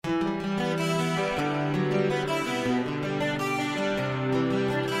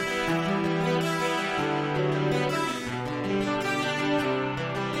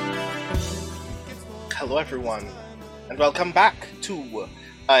Hello everyone, and welcome back to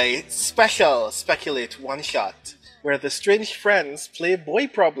a special Speculate one-shot where the Strange Friends play Boy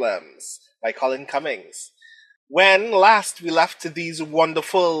Problems by Colin Cummings. When last we left these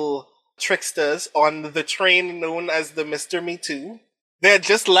wonderful tricksters on the train known as the Mr. Me Too, they had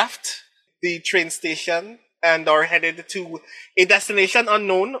just left the train station and are headed to a destination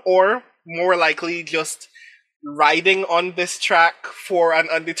unknown, or more likely just riding on this track for an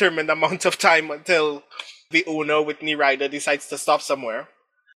undetermined amount of time until the owner, Whitney Ryder, decides to stop somewhere,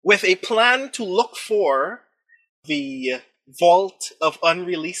 with a plan to look for the vault of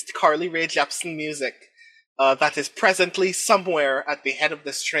unreleased Carly Rae Jepsen music that is presently somewhere at the head of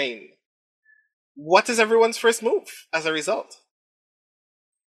this train. What is everyone's first move as a result?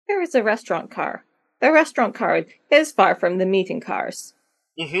 There is a restaurant car. The restaurant car is far from the meeting cars.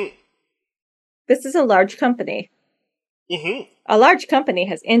 Mm-hmm. This is a large company. Mm-hmm. A large company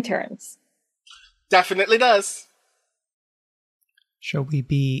has interns. Definitely does. Shall we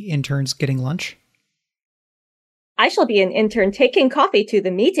be interns getting lunch? I shall be an intern taking coffee to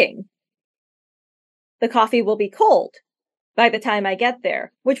the meeting. The coffee will be cold by the time I get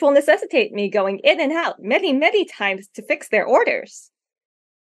there, which will necessitate me going in and out many, many times to fix their orders.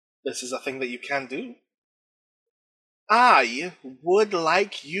 This is a thing that you can do. I would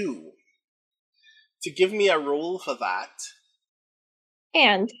like you to give me a roll for that.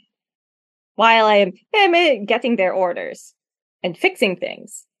 And while I am getting their orders and fixing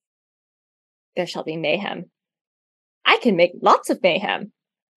things, there shall be mayhem. I can make lots of mayhem.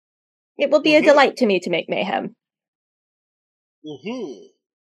 It will be a delight to me to make mayhem. Mm-hmm.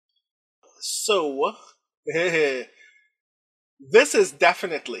 So, this is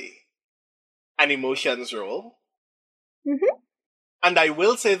definitely an emotions roll. Mm-hmm. And I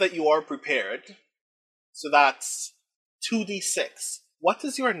will say that you are prepared. So that's 2d6. What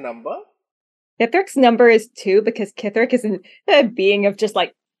is your number? Kithrick's number is 2 because Kithrick is a being of just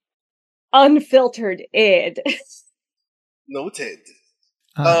like unfiltered id. Noted.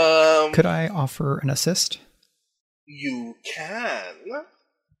 Could I offer an assist? You can.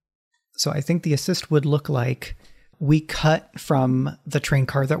 So I think the assist would look like we cut from the train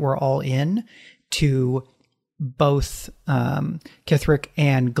car that we're all in to both Kithrick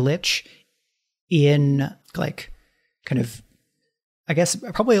and Glitch in like kind of, I guess,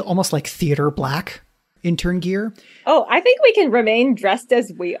 probably almost like theater black intern gear. Oh, I think we can remain dressed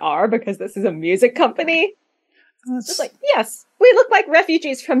as we are because this is a music company. It's like, yes, we look like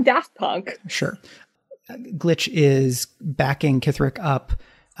refugees from Daft Punk. Sure. Glitch is backing Kithrick up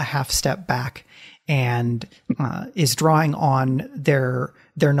a half step back and is drawing on their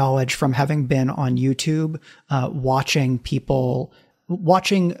knowledge from having been on YouTube, watching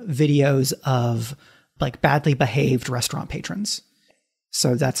videos of like badly behaved restaurant patrons.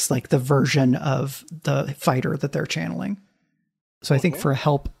 So that's like the version of the fighter that they're channeling. So I think for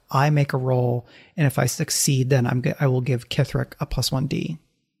help, I make a roll, and if I succeed, then I will give Kithrick a +1d.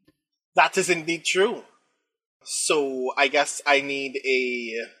 That is indeed true. So I guess I need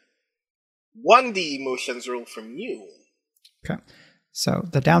a 1d emotions roll from you. Okay. So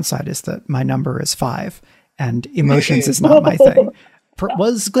the downside is that my number is 5, and emotions is not my thing.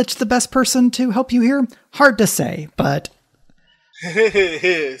 Was Glitch the best person to help you here? Hard to say, but...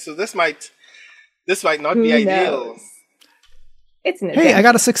 So this might not be ideal. It's an Hey, I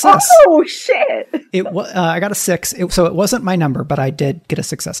got a success. Oh, shit! I got a 6, so it wasn't my number, but I did get a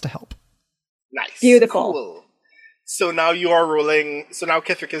success to help. Nice. Beautiful. Cool. So now you are rolling... So now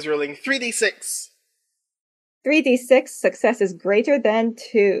Kithrick is rolling 3d6. 3d6, success is greater than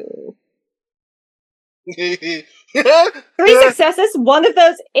 2. 3 successes, one of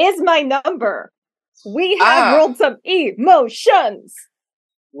those is my number. We have rolled some emotions.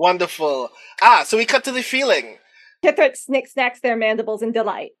 Wonderful. So we cut to the feeling. Kithrick snacks their mandibles in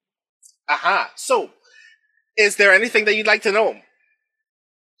delight. Aha. So, is there anything that you'd like to know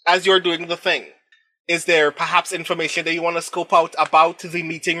as you're doing the thing? Is there perhaps information that you want to scope out about the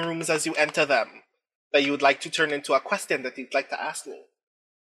meeting rooms as you enter them that you would like to turn into a question that you'd like to ask me?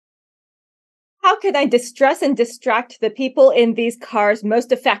 How can I distress and distract the people in these cars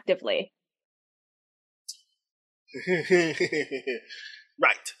most effectively?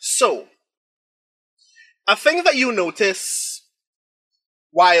 Right. So, a thing that you notice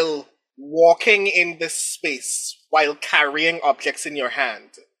while walking in this space, while carrying objects in your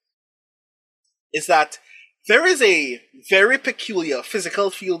hand, is that there is a very peculiar physical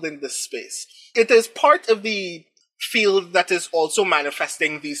field in this space. It is part of the field that is also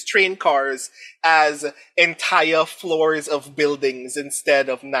manifesting these train cars as entire floors of buildings instead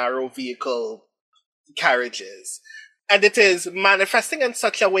of narrow vehicle carriages. And it is manifesting in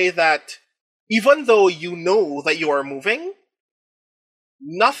such a way that even though you know that you are moving,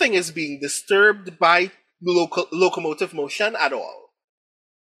 nothing is being disturbed by locomotive motion at all.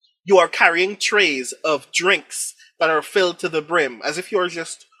 You are carrying trays of drinks that are filled to the brim, as if you're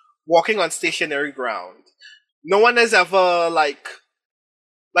just walking on stationary ground. No one has ever, like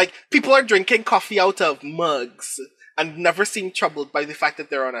people are drinking coffee out of mugs and never seem troubled by the fact that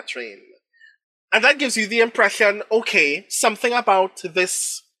they're on a train. And that gives you the impression, okay, something about the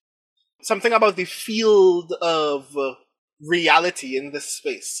field of reality in this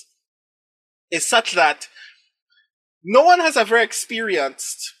space is such that no one has ever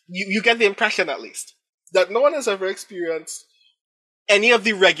experienced, you get the impression at least, that no one has ever experienced any of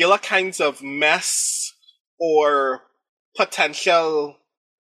the regular kinds of mess or potential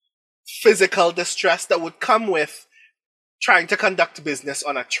physical distress that would come with trying to conduct business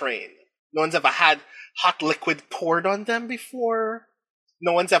on a train. No one's ever had hot liquid poured on them before.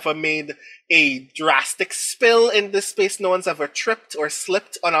 No one's ever made a drastic spill in this space. No one's ever tripped or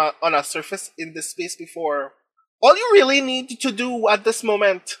slipped on a surface in this space before. All you really need to do at this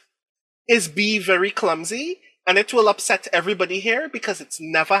moment is be very clumsy, and it will upset everybody here because it's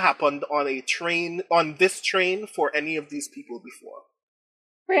never happened on this train for any of these people before.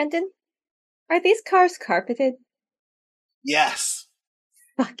 Brandon, are these cars carpeted? Yes.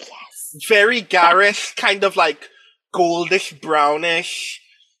 Fuck yes. Very garish, kind of like goldish, brownish.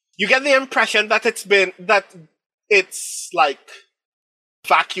 You get the impression that it's like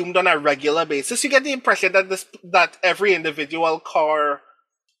vacuumed on a regular basis. You get the impression that every individual car,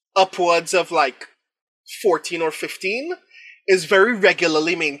 upwards of like 14 or 15, is very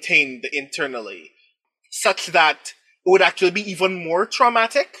regularly maintained internally, such that it would actually be even more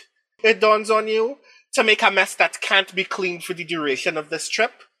traumatic, it dawns on you, to make a mess that can't be cleaned for the duration of this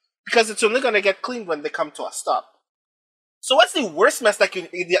trip, because it's only going to get cleaned when they come to a stop. So what's the worst mess that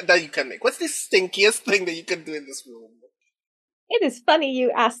you can make? What's the stinkiest thing that you can do in this room? It is funny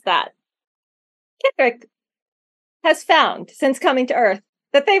you asked that. Kithric has found, since coming to Earth,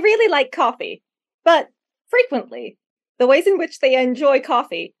 that they really like coffee, but frequently, the ways in which they enjoy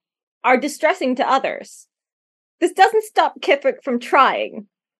coffee are distressing to others. This doesn't stop Kithric from trying,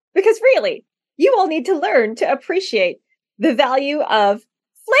 because really, you all need to learn to appreciate the value of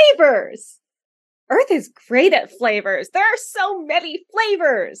flavors. Earth is great at flavors. There are so many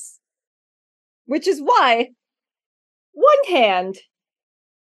flavors. Which is why one hand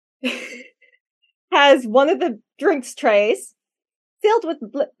has one of the drinks trays filled with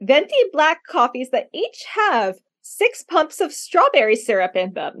venti black coffees that each have 6 pumps of strawberry syrup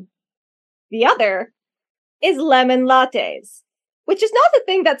in them. The other is lemon lattes, which is not a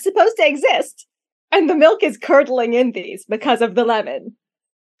thing that's supposed to exist, and the milk is curdling in these because of the lemon.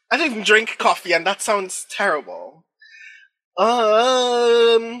 I don't even drink coffee, and that sounds terrible.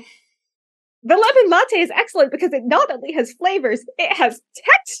 The lemon latte is excellent because it not only has flavors, it has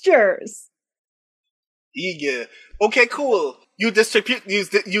textures. Yeah. Okay, cool. You distribute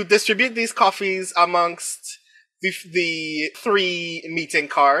these coffees amongst the 3 meeting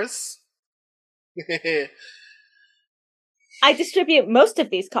cars. I distribute most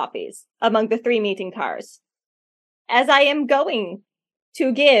of these coffees among the 3 meeting cars, as I am going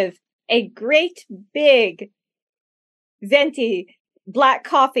to give a great big venti black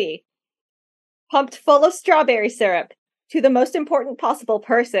coffee pumped full of strawberry syrup to the most important possible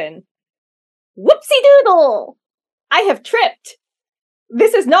person. Whoopsie doodle! I have tripped!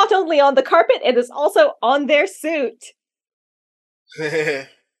 This is not only on the carpet, it is also on their suit.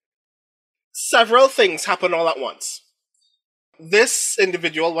 Several things happen all at once. This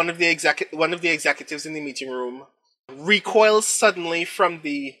individual, one of the executives in the meeting room, recoils suddenly from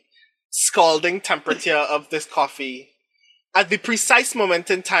the scalding temperature of this coffee at the precise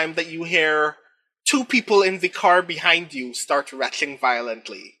moment in time that you hear 2 people in the car behind you start retching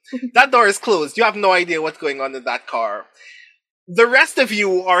violently. That door is closed. You have no idea what's going on in that car. The rest of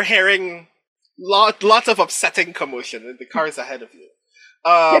you are hearing lots of upsetting commotion in the cars ahead of you.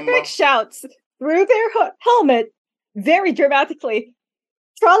 Kithric shouts through their helmet very dramatically,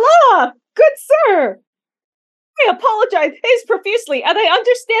 "Tra-la! Good sir! I apologize profusely, and I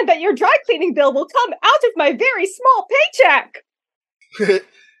understand that your dry cleaning bill will come out of my very small paycheck."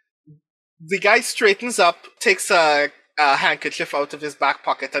 The guy straightens up, takes a handkerchief out of his back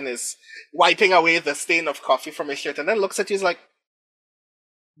pocket and is wiping away the stain of coffee from his shirt, and then looks at you and is like,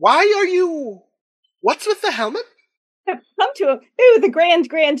 what's with the helmet? I've come to the grand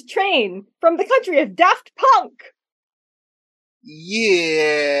train from the country of Daft Punk.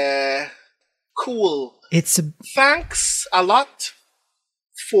 Yeah. Cool. Thanks a lot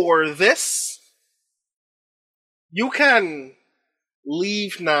for this. You can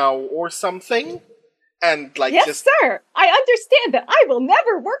leave now or something, and like Yes, just sir. I understand that I will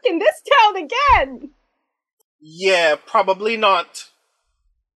never work in this town again. yeah, probably not.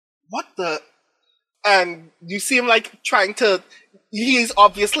 What the? And you see him like trying to. He's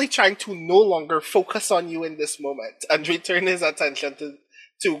obviously trying to no longer focus on you in this moment and return his attention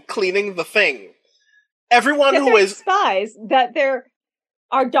to cleaning the thing. Everyone who Kithrick is spies that there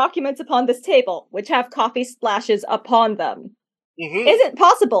are documents upon this table which have coffee splashes upon them. Mhm. Is it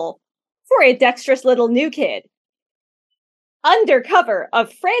possible for a dexterous little new kid, under cover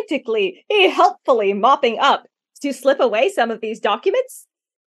of frantically, helpfully mopping up, to slip away some of these documents?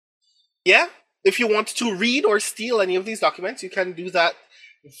 Yeah, if you want to read or steal any of these documents, you can do that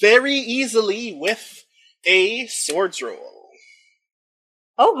very easily with a swords roll.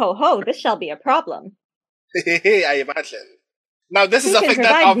 Oh ho ho, this shall be a problem. I imagine. Now, this is You a can thing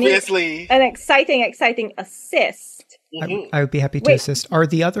that provide me obviously. an exciting assist. Mhm. I would be happy to Wait. assist. Are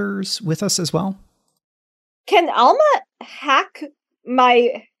the others with us as well? Can Alma hack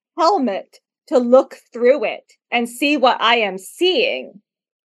my helmet to look through it and see what I am seeing?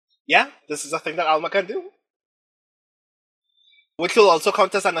 Yeah, this is a thing that Alma can do. Which will also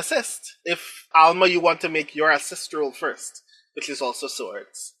count as an assist. If Alma, you want to make your assist roll first, which is also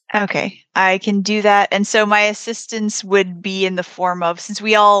swords. Okay, I can do that. And so my assistance would be in the form of, since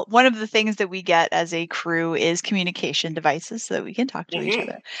one of the things that we get as a crew is communication devices so that we can talk to each Mhm.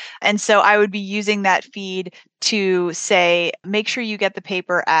 other. And so I would be using that feed to say, make sure you get the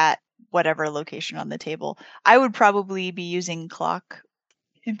paper at whatever location on the table. I would probably be using clock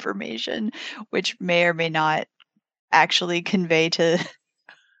information, which may or may not actually convey to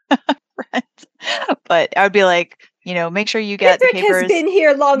friends. But I would be like, make sure you get the Kithrick papers. has been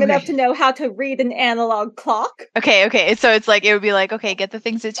here long Okay. enough to know how to read an analog clock. Okay. So it's like, it would be like, okay, get the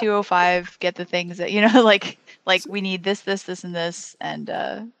things at 2:05, get the things that, like we need this, and this. And,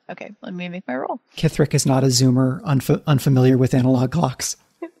 okay, let me make my roll. Kithrick is not a zoomer, unfamiliar with analog clocks.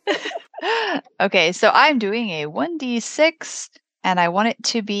 Okay, so I'm doing a 1d6 and I want it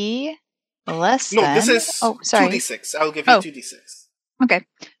to be less No, than. this is Oh, sorry. 2d6. I'll give you 2d6. Okay.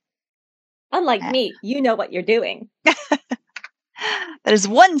 Unlike me, you know what you're doing. That is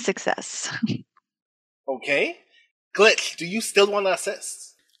 1 success. Okay. Glitch, do you still want to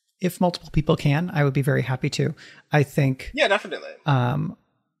assist? If multiple people can, I would be very happy to. I think Yeah, definitely.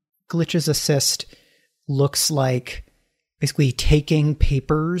 Glitch's assist looks like basically taking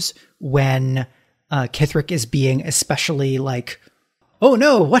papers when Kithrick is being especially like, oh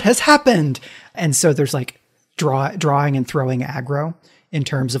no, what has happened? And so there's like drawing and throwing aggro in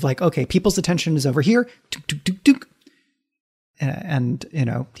terms of like, okay, people's attention is over here. Tuk, tuk, tuk, tuk. And,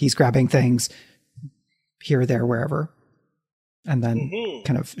 he's grabbing things here, there, wherever. And then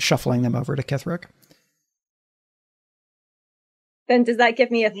kind of shuffling them over to Kithrick. Then does that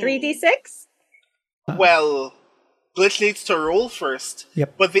give me a 3d6? Well, Glitch needs to roll first.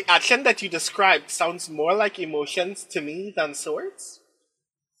 Yep. But the action that you described sounds more like emotions to me than swords.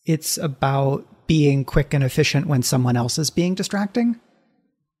 It's about being quick and efficient when someone else is being distracting.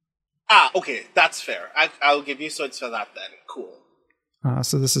 Okay, that's fair. I'll give you swords for that then. Cool.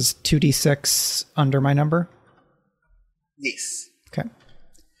 So this is 2d6 under my number. Yes. Okay.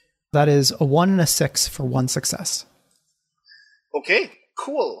 That is a 1 and a 6 for 1 success. Okay,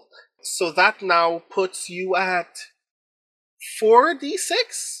 cool. So that now puts you at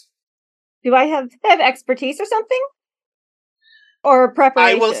 4d6? Do I have expertise or something? Or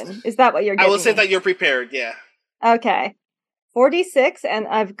preparation? Is that what you're I giving will say me? that you're prepared, yeah. Okay. 46, and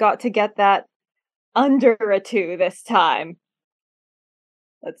I've got to get that under a 2 this time.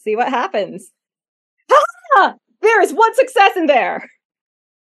 Let's see what happens. Ha! There is 1 success in there!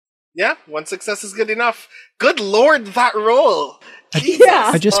 Yeah, 1 success is good enough. Good lord, that roll! Jesus.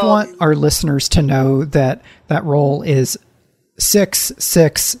 Yeah. I just want our listeners to know that that roll is 6,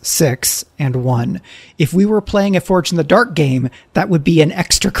 6, 6, and 1. If we were playing a Forge in the Dark game, that would be an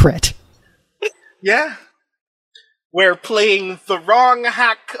extra crit. Yeah. We're playing the wrong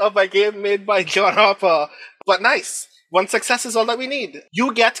hack of a game made by John Harper. But nice. 1 success is all that we need.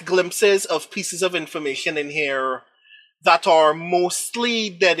 You get glimpses of pieces of information in here that are mostly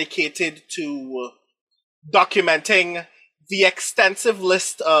dedicated to documenting the extensive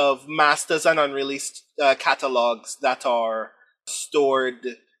list of masters and unreleased catalogs that are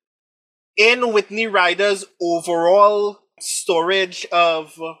stored in Whitney Ryder's overall storage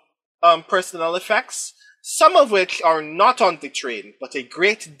of personal effects, some of which are not on the train, but a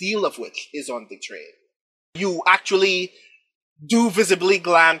great deal of which is on the train. You actually do visibly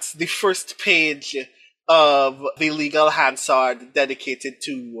glance the first page of the legal Hansard dedicated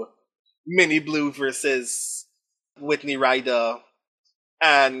to Minnie Blue versus Whitney Ryder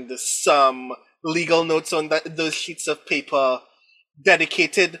and some legal notes on those sheets of paper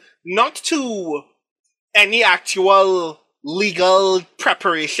dedicated not to any actual legal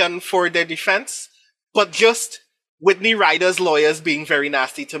preparation for their defense, but just Whitney Ryder's lawyers being very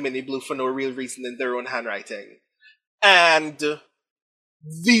nasty to Minnie Blue for no real reason in their own handwriting. And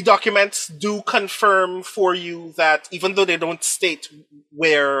the documents do confirm for you that even though they don't state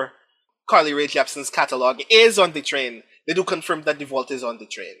where Carly Rae Jepsen's catalog is on the train, they do confirm that the vault is on the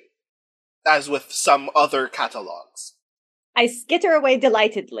train, as with some other catalogs. I skitter away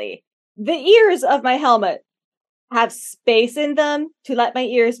delightedly. The ears of my helmet have space in them to let my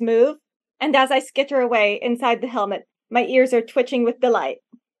ears move, and as I skitter away inside the helmet, my ears are twitching with delight.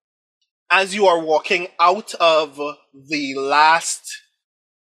 As you are walking out of the last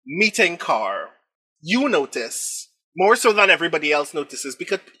meeting car, you notice, more so than everybody else notices,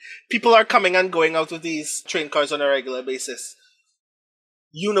 because people are coming and going out of these train cars on a regular basis.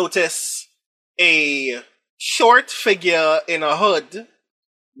 You notice a short figure in a hood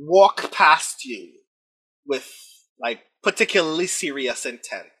walk past you with, particularly serious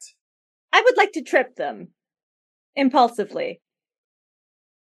intent. I would like to trip them. Impulsively.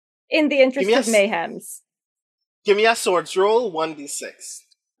 In the interest of mayhems. Give me a swords roll, 1d6.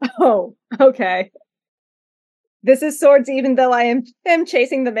 Oh, okay. This is swords even though I am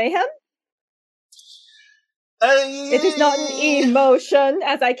chasing the mayhem? It is not an emotion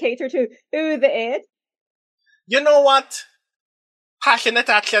as I cater to the id. You know what? Passionate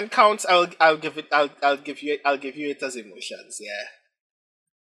action counts. I'll give you it as emotions. Yeah.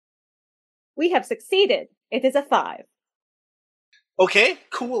 We have succeeded. It is a 5. Okay,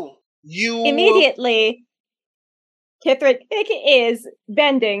 cool. You immediately. Kithric is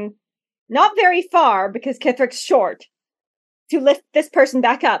bending, not very far because Kithric's short, to lift this person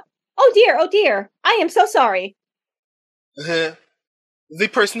back up. Oh dear, I am so sorry. The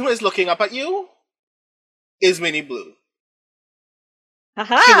person who is looking up at you is Minnie Blue.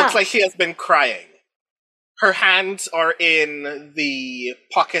 Aha! She looks like she has been crying. Her hands are in the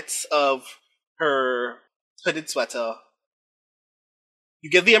pockets of her hooded sweater.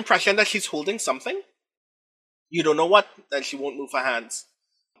 You get the impression that she's holding something. You don't know what, and she won't move her hands.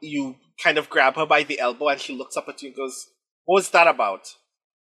 You kind of grab her by the elbow, and she looks up at you and goes, "What was that about?"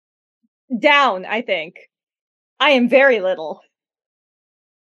 Down, I think. I am very little.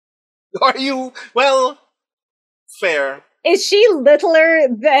 Are you? Well, fair. Is she littler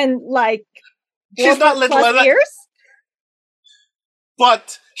than, she's not littler than... years?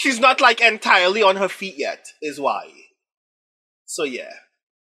 But she's not, entirely on her feet yet, is why. So, yeah.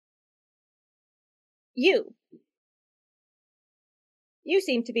 You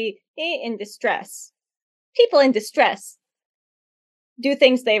seem to be in distress. People in distress do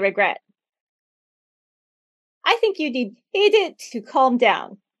things they regret. I think you need to calm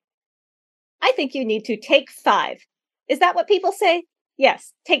down. I think you need to take 5. Is that what people say?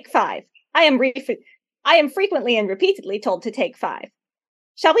 Yes, take 5. I am frequently and repeatedly told to take 5.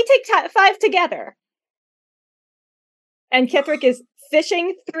 Shall we take 5 together? And Kithric is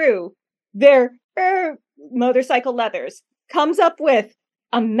fishing through their motorcycle leathers, comes up with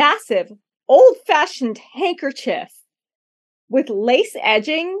a massive, old-fashioned handkerchief with lace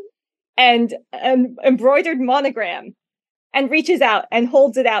edging and an embroidered monogram, and reaches out and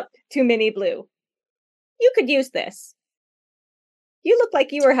holds it out to Minnie Blue. You could use this. You look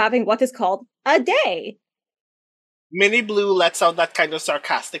like you were having what is called a day. Minnie Blue lets out that kind of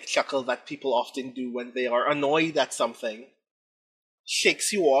sarcastic chuckle that people often do when they are annoyed at something,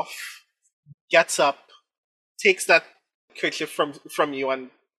 shakes you off, gets up, takes that kerchief from you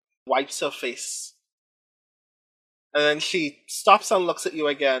and wipes her face. And then she stops and looks at you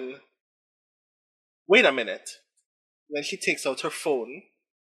again. Wait a minute. And then she takes out her phone,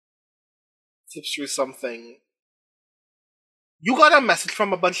 flips through something. You got a message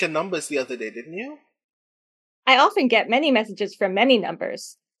from a bunch of numbers the other day, didn't you? I often get many messages from many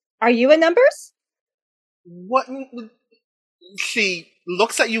numbers. Are you in numbers? What? She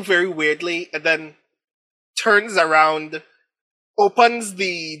looks at you very weirdly and then turns around, opens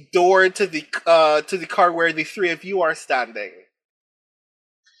the door to the car where the 3 of you are standing,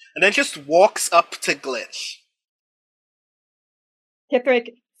 and then just walks up to Glitch.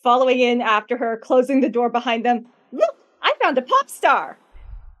 Kithric following in after her, closing the door behind them. Look, I found a pop star.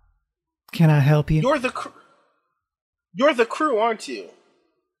 Can I help you? You're the crew, aren't you?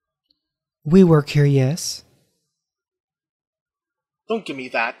 We work here, yes. Don't give me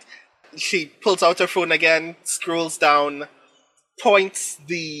that. She pulls out her phone again, scrolls down, points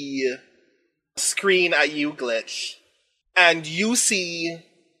the screen at you, Glitch, and you see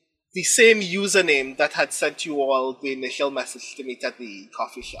the same username that had sent you all the initial message to meet at the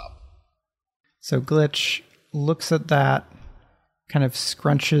coffee shop. So Glitch looks at that, kind of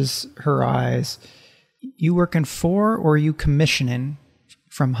scrunches her eyes. You working for or you commissioning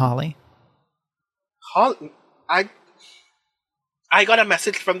from Holly? I got a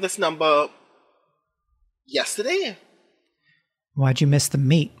message from this number yesterday. Why'd you miss the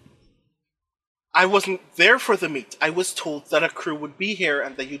meet? I wasn't there for the meet. I was told that a crew would be here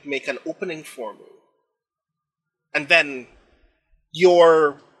and that you'd make an opening for me. And then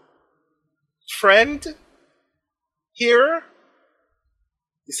your friend here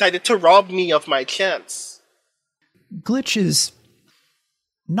decided to rob me of my chance. Glitch is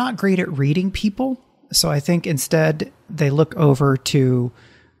not great at reading people, so I think instead they look over to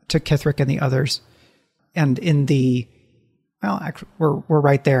Kithric and the others, and actually, we're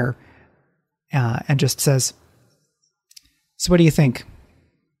right there, and just says, "So what do you think?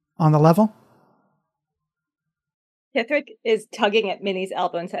 On the level?" Kithric is tugging at Minnie's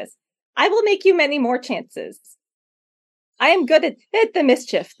elbow and says, "I will make you many more chances. I am good at the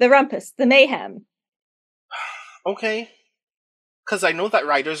mischief, the rumpus, the mayhem." Okay. Because I know that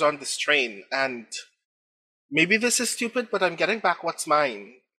Ryder's on this train, and maybe this is stupid, but I'm getting back what's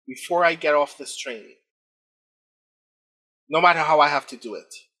mine before I get off this train. No matter how I have to do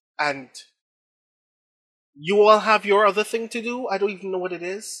it. And you all have your other thing to do. I don't even know what it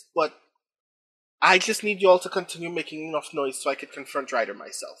is, but I just need you all to continue making enough noise so I could confront Ryder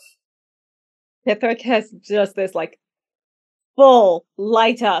myself. Kithric has just this, full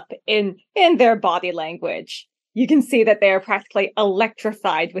light up in their body language. You can see that they are practically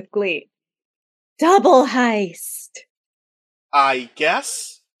electrified with glee. Double heist! I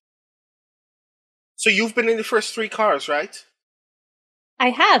guess? So you've been in the first 3 cars, right?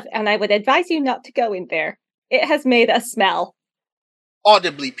 I have, and I would advise you not to go in there. It has made a smell.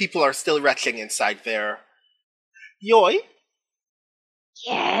 Audibly, people are still retching inside there. Yoy?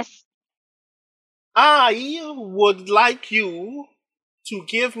 Yes? I would like you to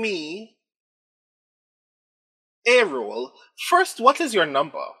give me a roll. First, what is your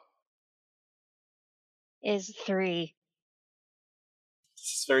number? Is 3.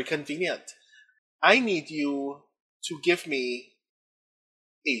 This is very convenient. I need you to give me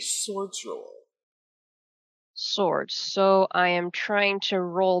a swords roll. Swords. So I am trying to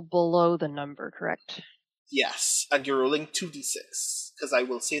roll below the number, correct? Yes, and you're rolling 2d6, because I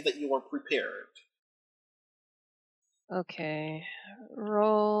will say that you are prepared. Okay.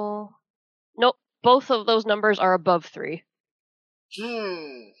 Roll. Nope. Both of those numbers are above 3.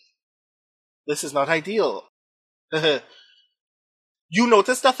 This is not ideal. You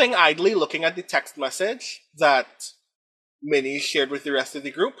notice nothing idly looking at the text message that Minnie shared with the rest of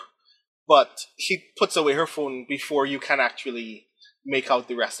the group, but she puts away her phone before you can actually make out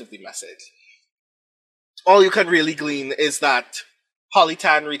the rest of the message. All you can really glean is that Holly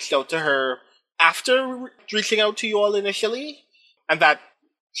Tan reached out to her after reaching out to you all initially, and that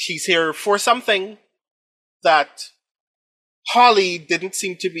she's here for something that Holly didn't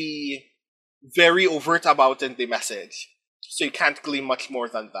seem to be very overt about in the message. So you can't glean much more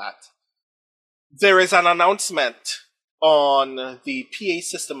than that. There is an announcement on the PA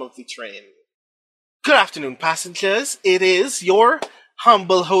system of the train. Good afternoon, passengers. It is your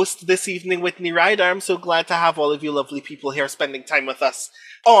humble host this evening, Whitney Ryder. I'm so glad to have all of you lovely people here spending time with us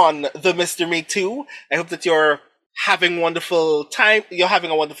on the Mr. Me Too. I hope that you're having a wonderful time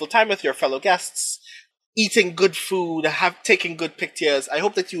with your fellow guests, eating good food, taking good pictures. I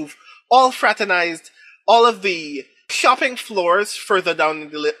hope that you've all fraternized all of the shopping floors further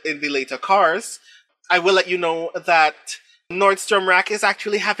down in the later cars. I will let you know that Nordstrom Rack is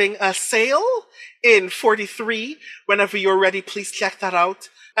actually having a sale in 43. Whenever you're ready, please check that out.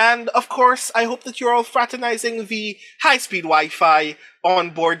 And of course, I hope that you're all fraternizing the high-speed Wi-Fi on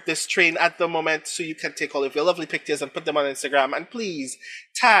board this train at the moment so you can take all of your lovely pictures and put them on Instagram. And please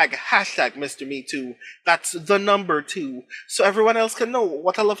tag #Mr. Me Too. That's the number 2, so everyone else can know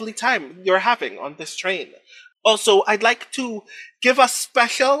what a lovely time you're having on this train. Also, I'd like to give a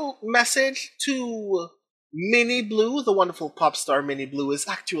special message to Minnie Blue. The wonderful pop star Minnie Blue is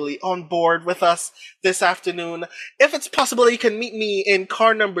actually on board with us this afternoon. If it's possible you can meet me in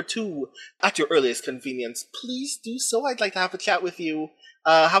car number 2 at your earliest convenience, please do so. I'd like to have a chat with you.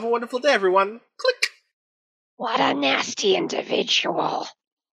 Have a wonderful day, everyone. Click! What a nasty individual.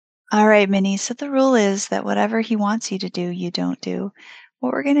 All right, Minnie. So the rule is that whatever he wants you to do, you don't do.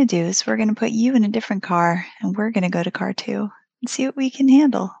 What we're going to do is we're going to put you in a different car, and we're going to go to car 2 and see what we can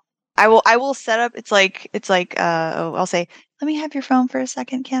handle. I will set up. I'll say, let me have your phone for a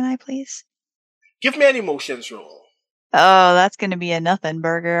second, can I please? Give me an emotions roll. Oh, that's going to be a nothing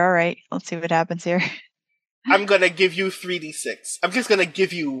burger. All right, let's see what happens here. I'm gonna give you 3d6. I'm just gonna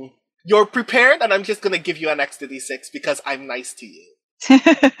give you. You're prepared, and I'm just gonna give you an extra d6 because I'm nice to you.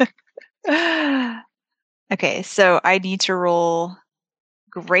 Okay, so I need to roll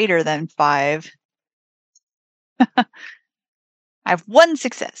greater than 5. I have 1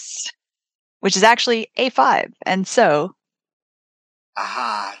 success, which is actually a 5, and so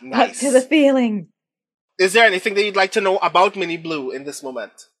Ah, Up nice. to the feeling. Is there anything that you'd like to know about Mini Blue in this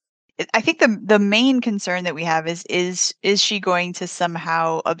moment? I think the main concern that we have is she going to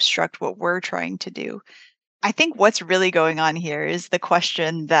somehow obstruct what we're trying to do? I think what's really going on here is the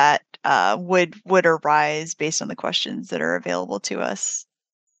question that would arise based on the questions that are available to us.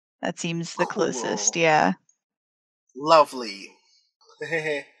 That seems the closest, Cool. yeah. Lovely.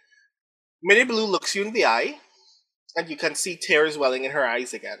 Mini Blue looks you in the eye, and you can see tears welling in her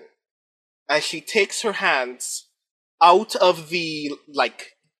eyes again. As she takes her hands out of the,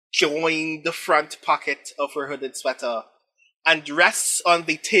 joined front pocket of her hooded sweater and rests on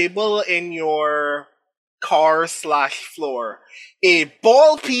the table in your car/floor a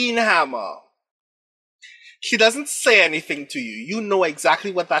ball peen hammer. She doesn't say anything to you. You know exactly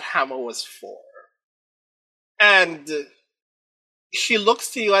what that hammer was for. And she looks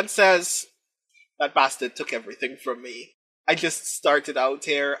to you and says, "That bastard took everything from me. I just started out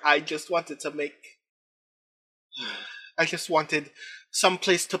here. I just wanted some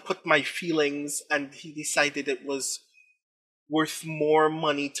place to put my feelings, and he decided it was worth more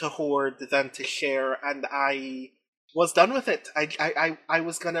money to hoard than to share, and I was done with it. I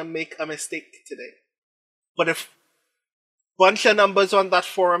was gonna make a mistake today. But if bunch of numbers on that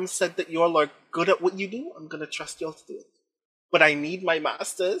forum said that you're like good at what you do, I'm gonna trust y'all to do it. But I need my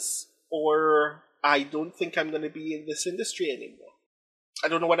masters, or I don't think I'm gonna be in this industry anymore. I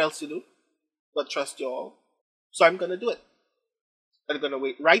don't know what else to do, but trust y'all. So I'm gonna do it. I'm gonna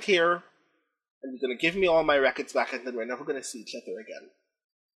wait right here, and you're gonna give me all my records back, and then we're never gonna see each other again.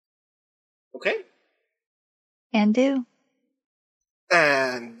 Okay? And do.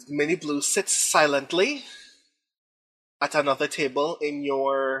 And Mini Blue sits silently at another table in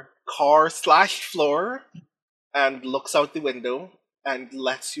your car/floor and looks out the window and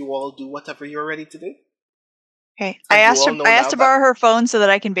lets you all do whatever you're ready to do. Okay. And I you asked all know I asked now to that- borrow her phone so that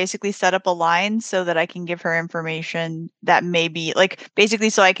I can basically set up a line so that I can give her information that may be basically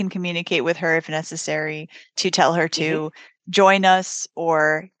so I can communicate with her if necessary to tell her to join us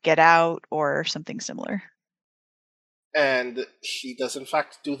or get out or something similar. And she does in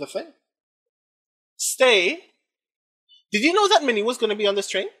fact do the thing. Stay. Did you know that Minnie was going to be on this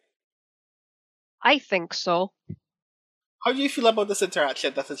train? I think so. How do you feel about this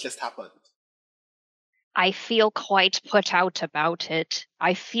interaction that has just happened? I feel quite put out about it.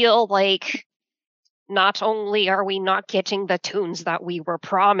 I feel like not only are we not getting the tunes that we were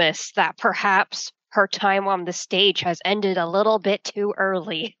promised, that perhaps her time on the stage has ended a little bit too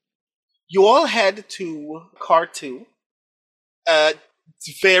early. You all head to car 2.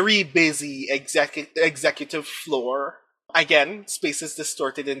 It's very busy executive floor. Again, space is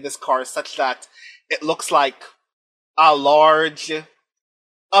distorted in this car such that it looks like a large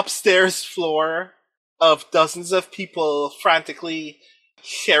upstairs floor of dozens of people frantically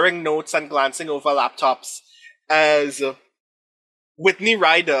sharing notes and glancing over laptops as Whitney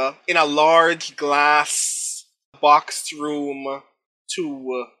Ryder, in a large glass boxed room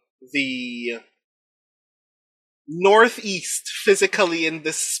to the northeast, physically in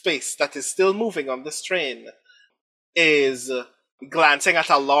this space that is still moving on this train, is glancing at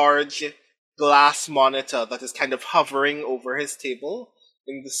a large glass monitor that is kind of hovering over his table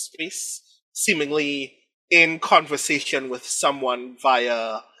in the space, seemingly in conversation with someone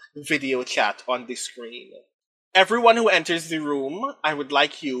via video chat on the screen. Everyone who enters the room, I would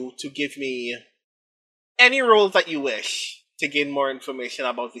like you to give me any roll that you wish to gain more information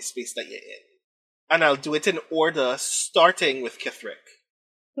about the space that you're in. And I'll do it in order, starting with Kithrick.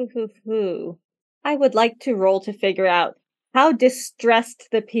 Hoo. I would like to roll to figure out how distressed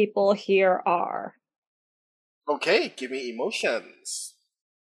the people here are. Okay, give me emotions.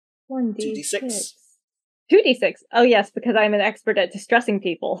 2d6. 2d6. Oh yes, because I'm an expert at distressing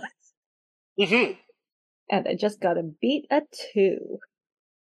people. Mm-hmm. And I just got a beat a 2.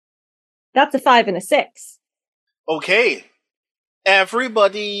 That's a 5 and a 6. Okay.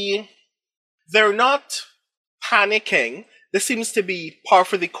 Everybody, they're not panicking. This seems to be par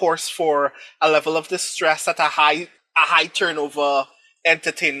for the course for a level of distress at a high turnover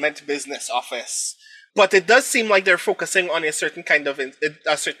entertainment business office. But it does seem like they're focusing on a certain kind of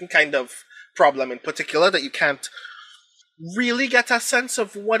problem in particular that you can't really get a sense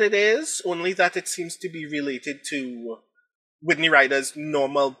of what it is, only that it seems to be related to Whitney Ryder's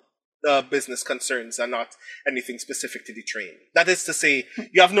normal business concerns and not anything specific to the train. That is to say,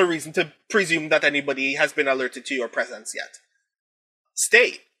 you have no reason to presume that anybody has been alerted to your presence yet.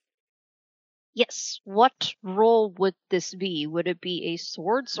 Stay. Yes. What role would this be? Would it be a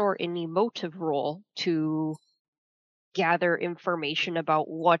swords or an emotive role to gather information about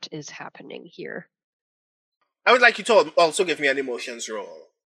what is happening here? I would like you to also give me an emotions roll.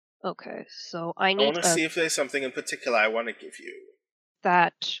 Okay, so I I need want to see if there's something in particular I want to give you.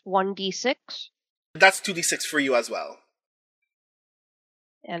 that 1d6, That's 2d6 for you as well.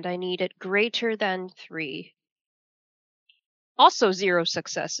 and I need it greater than 3. Also 0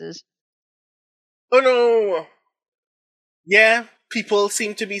 successes. Oh no! Yeah, people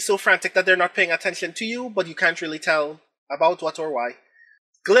seem to be so frantic that they're not paying attention to you, but you can't really tell about what or why.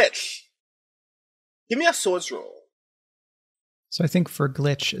 Glitch. Give me a swords roll. So I think for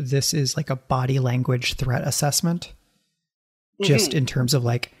Glitch, this is like a body language threat assessment. Just in terms of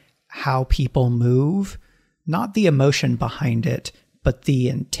like how people move, not the emotion behind it, but the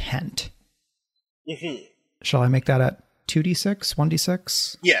intent. Shall I make that at 2d6,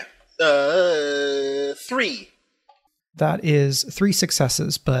 1d6? Yeah. 3. That is 3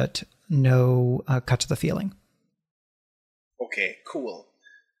 successes, but no cut to the feeling. Okay, cool.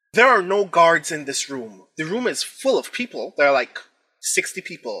 There are no guards in this room. The room is full of people. There are like 60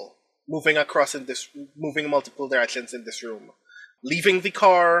 people moving moving multiple directions in this room. Leaving the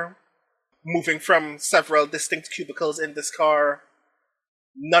car, moving from several distinct cubicles in this car.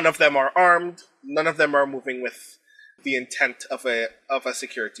 None of them are armed. None of them are moving with the intent of a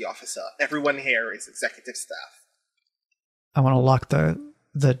security officer. Everyone here is executive staff. I want to lock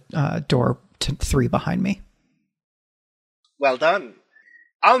the door to 3 behind me. Well done.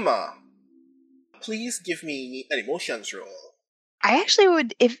 Alma, please give me an emotions roll. I actually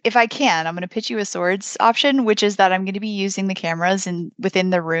would, if I can, I'm going to pitch you a swords option, which is that I'm going to be using the cameras within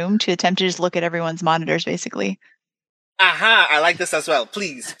the room to attempt to just look at everyone's monitors, basically. Aha, I like this as well.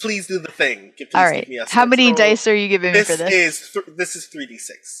 Please do the thing. Please All right. Give me a How many roll. dice are you giving me for this? This is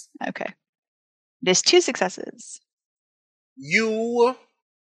 3d6. Okay. There's 2 successes. You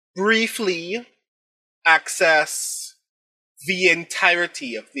briefly access the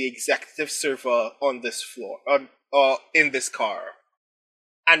entirety of the executive server on this floor, in this car.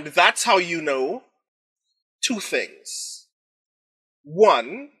 And that's how you know 2 things.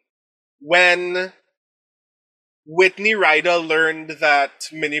 One, when Whitney Ryder learned that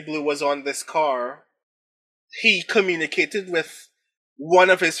Minnie Blue was on this car, he communicated with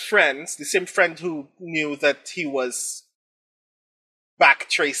one of his friends, the same friend who knew that he was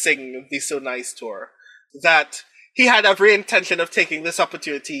backtracing the So Nice tour, that he had every intention of taking this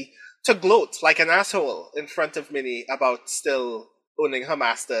opportunity to gloat like an asshole in front of Minnie about still owning her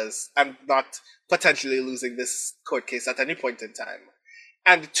masters and not potentially losing this court case at any point in time.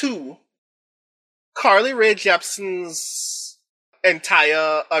 And 2, Carly Rae Jepsen's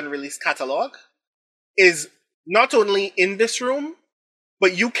entire unreleased catalog is not only in this room,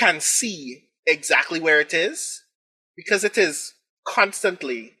 but you can see exactly where it is, because it is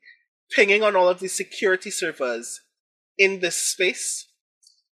constantly pinging on all of the security servers in this space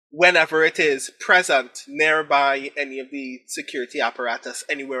whenever it is present nearby any of the security apparatus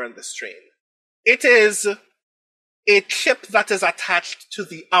anywhere on this train. It is a chip that is attached to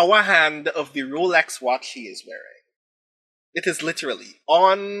the hour hand of the Rolex watch he is wearing. It is literally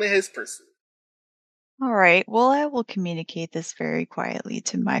on his person. All right. Well, I will communicate this very quietly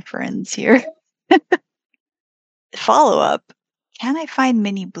to my friends here. Follow up. Can I find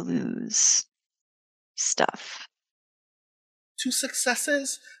Minnie Blue's stuff? 2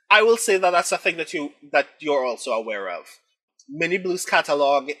 successes? I will say that that's a thing that you're also aware of. Minnie Blue's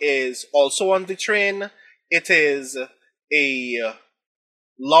catalog is also on the train. It is a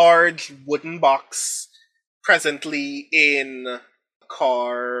large wooden box presently in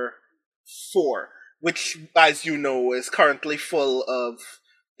car 4, which, as you know, is currently full of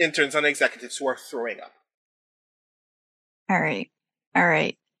interns and executives who are throwing up. All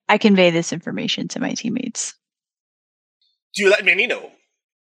right. I convey this information to my teammates. Do you let Minnie know?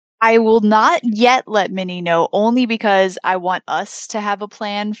 I will not yet let Minnie know, only because I want us to have a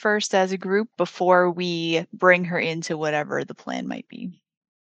plan first as a group before we bring her into whatever the plan might be.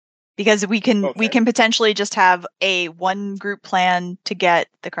 Because we can potentially just have a one group plan to get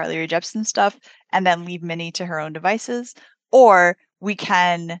the Carly Rae Jepsen stuff and then leave Minnie to her own devices, or we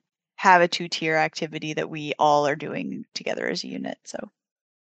can have a 2-tier activity that we all are doing together as a unit. So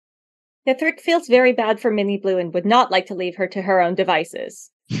Kithrick feels very bad for Minnie Blue and would not like to leave her to her own devices.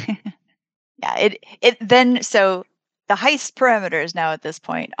 yeah, it then so the heist parameters now at this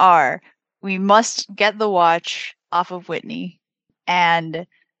point are we must get the watch off of Whitney, and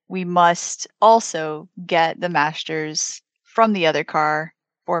we must also get the masters from the other car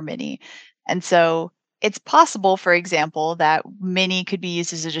for Minnie. And so it's possible, for example, that Minnie could be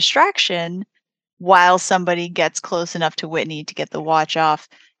used as a distraction while somebody gets close enough to Whitney to get the watch off.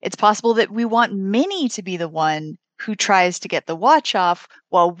 It's possible that we want Minnie to be the one who tries to get the watch off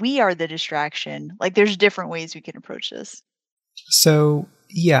while we are the distraction. Like, there's different ways we can approach this. So,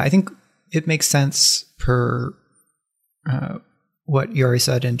 yeah, I think it makes sense per what Yuri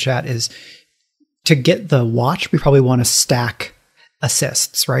said in chat is to get the watch, we probably want to stack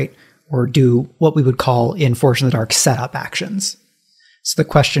assists, right? Or do what we would call in Forge in the Dark setup actions. So the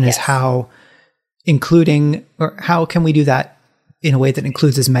question is how can we do that in a way that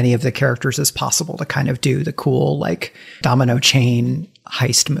includes as many of the characters as possible to kind of do the cool, like, domino chain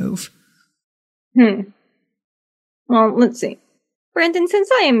heist move? Well, let's see. Brandon, since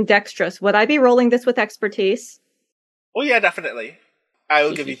I am dexterous, would I be rolling this with expertise? Oh yeah, definitely. I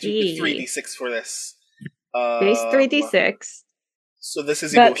will give you 3d6 for this. Base 3d6. So this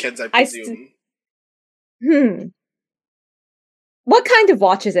is emotions, I presume. What kind of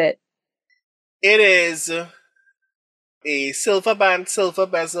watch is it? It is a silver band, silver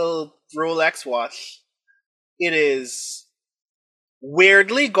bezel Rolex watch. It is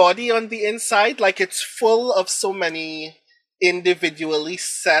weirdly gaudy on the inside, like it's full of so many individually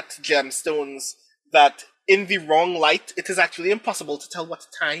set gemstones that in the wrong light, it is actually impossible to tell what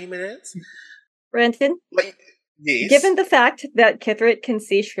time it is. Brandon? Yes. Given the fact that Kithrit can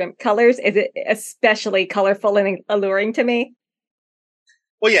see shrimp colors, is it especially colorful and alluring to me?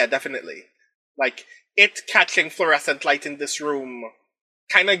 Well, yeah, definitely. Like, it catching fluorescent light in this room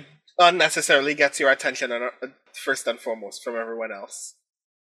kind of unnecessarily gets your attention first and foremost from everyone else.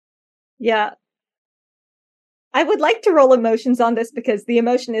 Yeah. I would like to roll emotions on this because the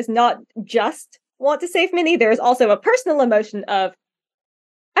emotion is not just want to save Minnie. There is also a personal emotion of,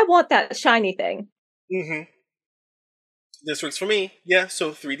 I want that shiny thing. Mm-hmm. This works for me. Yeah,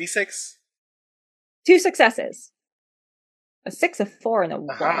 so 3d6. 2 successes. A 6, a 4, and a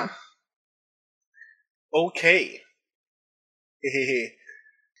 1. Okay.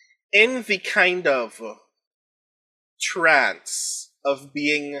 In the kind of trance of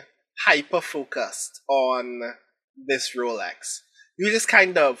being hyper-focused on this Rolex, you just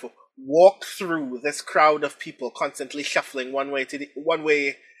kind of walk through this crowd of people constantly shuffling one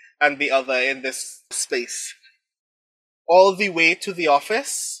way and the other in this space, all the way to the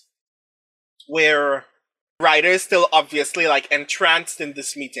office, where Ryder is still obviously like entranced in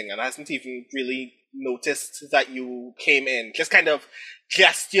this meeting and hasn't even really noticed that you came in. Just kind of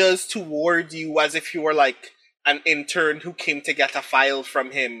gestures toward you as if you were like an intern who came to get a file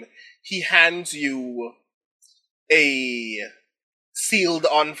from him. He hands you a sealed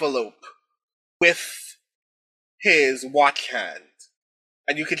envelope with his watch hand,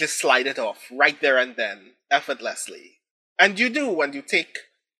 and you can just slide it off right there and then, effortlessly. And you do, and you take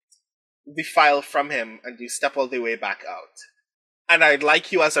the file from him, and you step all the way back out. And I'd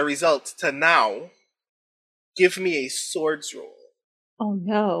like you, as a result, to now give me a swords roll. Oh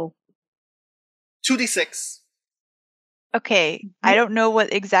no. 2d6. Okay, I don't know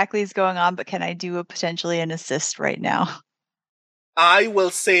what exactly is going on, but can I do potentially an assist right now? I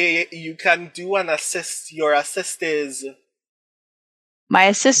will say you can do an assist. Your assist is... My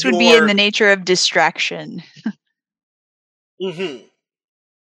assist would be in the nature of distraction. Mm-hmm.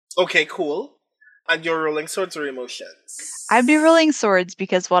 Okay, cool. And you're rolling swords or emotions? I'd be rolling swords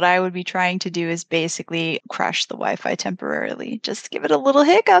because what I would be trying to do is basically crash the Wi-Fi temporarily. Just give it a little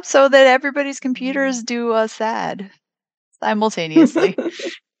hiccup so that everybody's computers do sad simultaneously.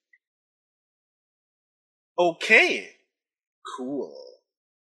 Okay. Cool.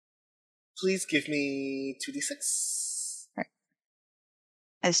 Please give me 2d6. Right.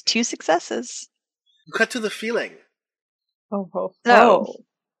 As 2 successes. You cut to the feeling. So,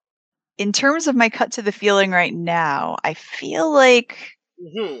 in terms of my cut to the feeling right now, I feel like...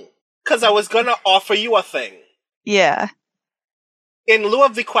 Because I was going to offer you a thing. Yeah. In lieu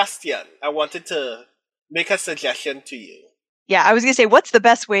of the question, I wanted to make a suggestion to you. Yeah, I was going to say, what's the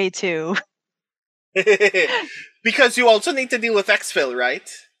best way to... Because you also need to deal with exfil, right?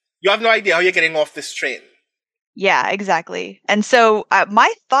 You have no idea how you're getting off this train. Yeah, exactly. And so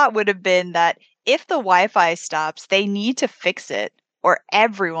my thought would have been that if the Wi-Fi stops, they need to fix it, or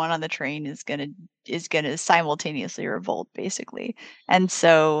everyone on the train is gonna simultaneously revolt, basically. And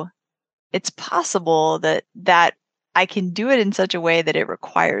so it's possible that I can do it in such a way that it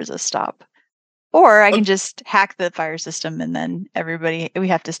requires a stop. Or I can just hack the fire system and then we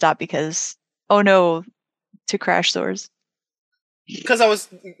have to stop because, oh no, to crash Soars. Because I was...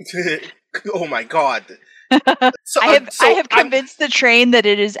 oh my god. So, I have I'm- convinced the train that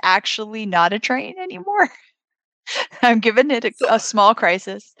it is actually not a train anymore. I'm giving it a small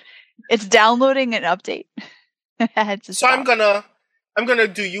crisis. It's downloading an update. I had to So stop. I'm gonna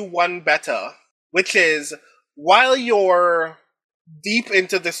do you one better, which is while you're deep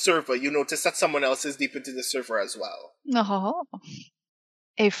into the server, you notice that someone else is deep into the server as well. Oh,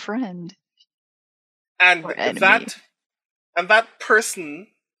 a friend. And Or enemy. that person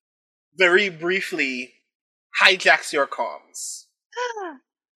very briefly hijacks your comms.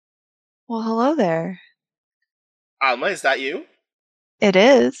 Well, hello there. Alma, is that you? It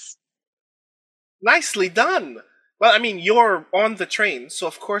is. Nicely done. Well, I mean, you're on the train, so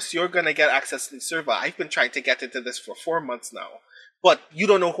of course you're gonna get access to the server. I've been trying to get into this for 4 months now. But you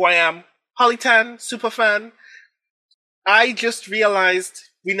don't know who I am. Hollytan, superfan. I just realized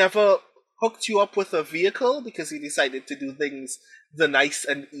we never hooked you up with a vehicle because you decided to do things the nice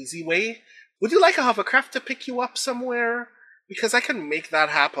and easy way. Would you like a hovercraft to pick you up somewhere? Because I can make that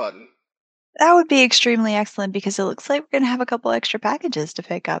happen. That would be extremely excellent because it looks like we're going to have a couple extra packages to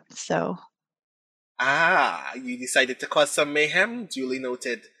pick up. So, Ah, you decided to cause some mayhem? Duly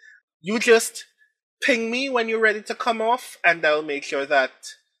noted. You just ping me when you're ready to come off, and I'll make sure that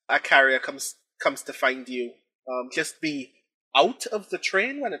a carrier comes to find you. Just be out of the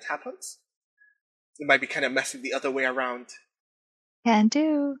train when it happens. It might be kind of messy the other way around. can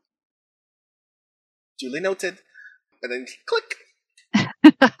do. Duly noted. And then click.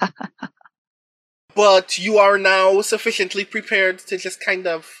 But you are now sufficiently prepared to just kind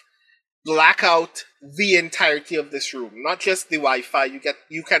of black out the entirety of this room, not just the Wi-Fi.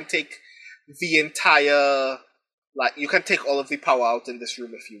 You can take the entire, like, you can take all of the power out in this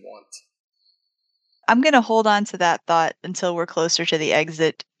room if you want. I'm going to hold on to that thought until we're closer to the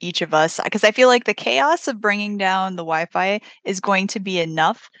exit, each of us, because I feel like the chaos of bringing down the Wi-Fi is going to be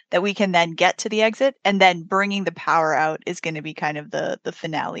enough that we can then get to the exit, and then bringing the power out is going to be kind of the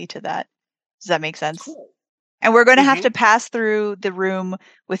finale to that. Does that make sense? Cool. And we're going to have Mhm. to pass through the room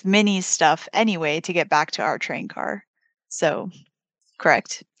with Minnie's stuff anyway to get back to our train car. So,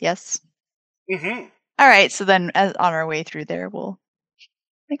 correct. Yes. Mm-hmm. All right. So then on our way through there, we'll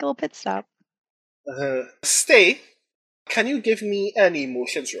make a little pit stop. Stay. Can you give me an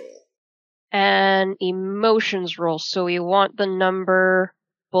emotions roll? An emotions roll. So we want the number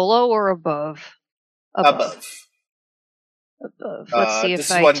below or above? Above. Let's see This if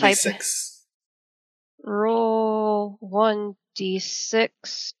is I type 1d6. roll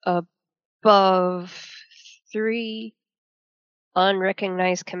 1d6 above 3.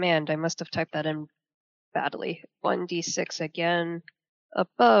 Unrecognized command. I must have typed that in badly. 1d6 again.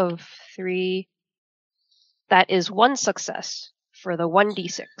 Above 3. That is 1 success for the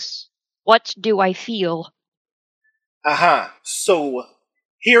 1d6. What do I feel? Aha. So,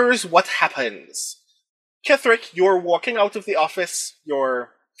 here's what happens. Kithrick, you're walking out of the office. You're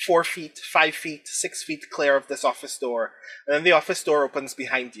 4 feet, 5 feet, 6 feet clear of this office door. And then the office door opens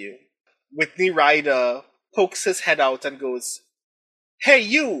behind you. Whitney Ryder pokes his head out and goes, "Hey,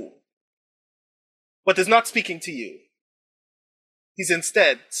 you!" But is not speaking to you. He's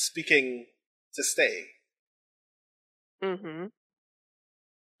instead speaking to Stay. Mm-hmm.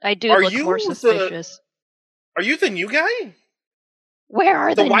 I do Are look you more the- suspicious. Are you the new guy? Where are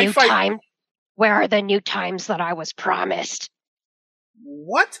the the new Wi-Fi- time? Where are the new times that I was promised?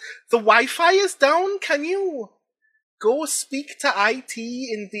 What? The Wi-Fi is down? Can you go speak to IT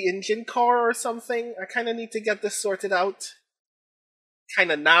in the engine car or something? I kind of need to get this sorted out.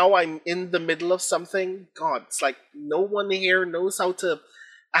 Kind of now I'm in the middle of something. God, it's like no one here knows how to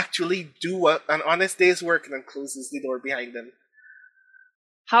actually do an honest day's work, and then closes the door behind him.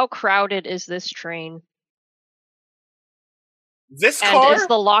 How crowded is this train? This And car? is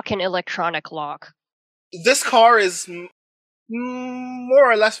the lock an electronic lock? This car is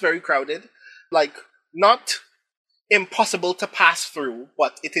more or less very crowded. Like, not impossible to pass through,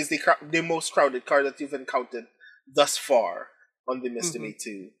 but it is the most crowded car that you've encountered thus far on the Mr. Me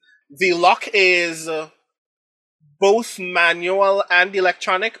 2. The lock is both manual and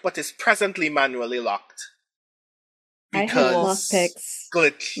electronic, but is presently manually locked. I have Because lockpicks.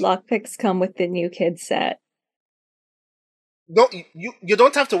 glitch. Lockpicks come with the new kid set. No, you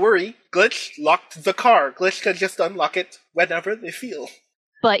don't have to worry. Glitch locked the car. Glitch can just unlock it whenever they feel.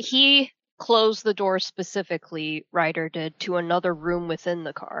 But he closed the door specifically, Ryder did, to another room within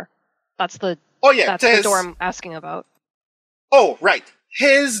the car. That's the Oh yeah, that's the door I'm asking about. Oh right,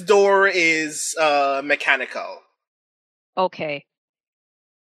 his door is mechanical. Okay.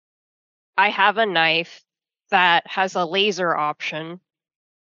 I have a knife that has a laser option.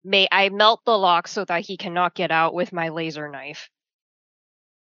 May I melt the lock so that he cannot get out with my laser knife?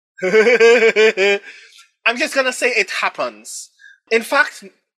 I'm just gonna say it happens. In fact,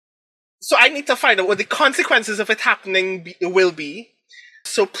 so I need to find out what the consequences of it happening will be.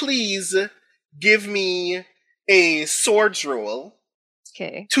 So please give me a swords roll.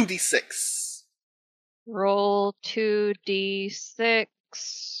 Okay. 2d6. Roll 2d6.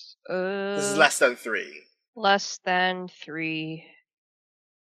 This is less than 3. Less than 3.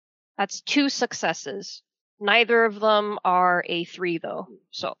 That's 2 successes. Neither of them are a 3, though.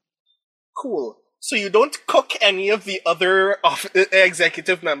 So Cool. So you don't cook any of the other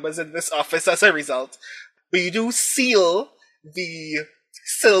executive members in this office as a result, but you do seal the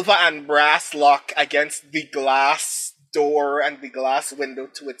silver and brass lock against the glass door and the glass window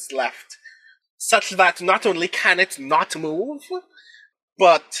to its left, such that not only can it not move,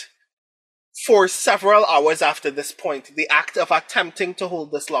 but for several hours after this point, the act of attempting to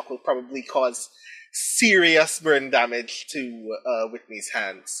hold this lock will probably cause serious burn damage to Whitney's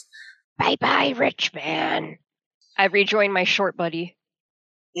hands. bye-bye, rich man. I rejoin my short buddy.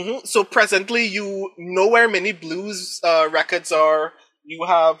 So presently, you know where Minnie Blue's records are. You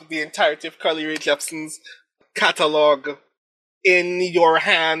have the entirety of Carly Rae Jepsen's catalog in your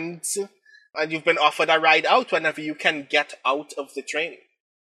hands, and you've been offered a ride out whenever you can get out of the train.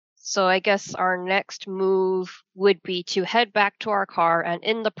 So I guess our next move would be to head back to our car and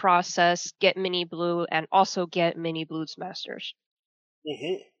in the process get Minnie Blue and also get Minnie Blue's masters.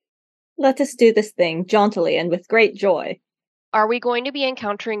 Let us do this thing jauntily and with great joy. Are we going to be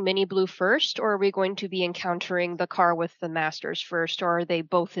encountering Minnie Blue first, or are we going to be encountering the car with the masters first, or are they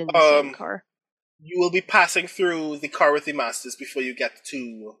both in the same car? You will be passing through the car with the masters before you get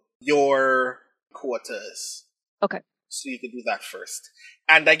to your quarters. Okay. So you can do that first.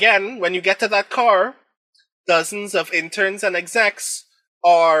 And again, when you get to that car, dozens of interns and execs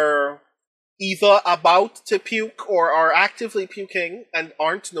are either about to puke or are actively puking and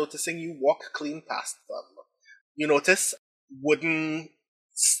aren't noticing you walk clean past them. You notice wooden,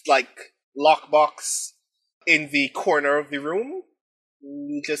 lockbox in the corner of the room.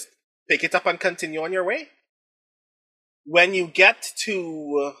 You just pick it up and continue on your way. When you get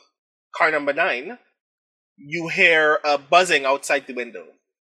to car number 9, you hear a buzzing outside the window.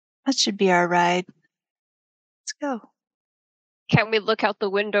 That should be our ride. Let's go. Can we look out the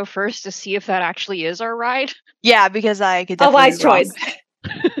window first to see if that actually is our ride? Yeah, because I could A definitely wise be wrong. choice.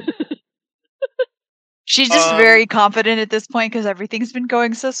 She's just very confident at this point because everything's been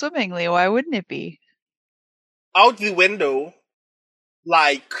going so swimmingly. Why wouldn't it be? Out the window,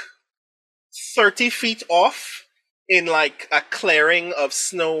 30 feet off, in a clearing of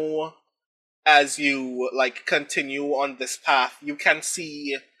snow, as you continue on this path, you can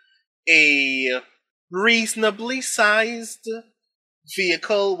see a reasonably sized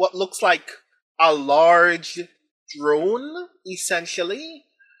vehicle, what looks like a large drone, essentially,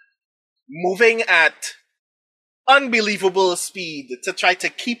 moving at unbelievable speed to try to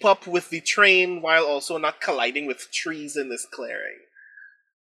keep up with the train while also not colliding with trees in this clearing.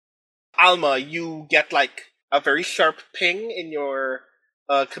 Alma, you get a very sharp ping in your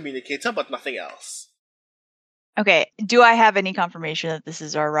communicator, but nothing else. Okay, do I have any confirmation that this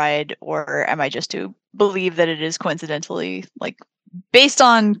is our ride, or am I just to believe that it is coincidentally, based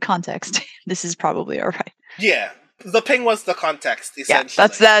on context, this is probably our ride? Yeah, the ping was the context, essentially.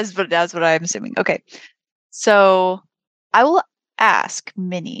 Yeah, that's what I'm assuming. Okay, so I will ask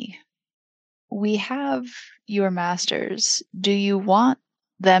Minnie, we have your masters. Do you want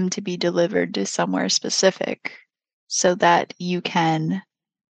them to be delivered to somewhere specific so that you can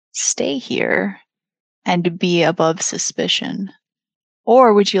stay here and be above suspicion?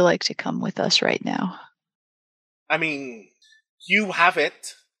 Or would you like to come with us right now? I mean, you have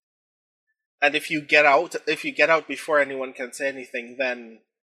it. And if you get out before anyone can say anything, then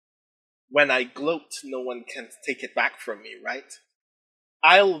when I gloat, no one can take it back from me, right?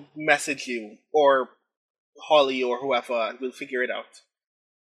 I'll message you, or Holly, or whoever, and we'll figure it out.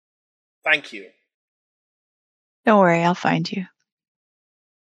 Thank you. Don't worry, I'll find you.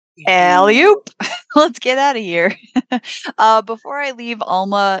 Alley-oop! Let's get out of here. Before I leave,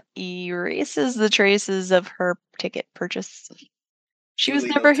 Alma erases the traces of her ticket purchase. She was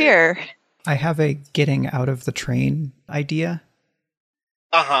never here. I have a getting out of the train idea.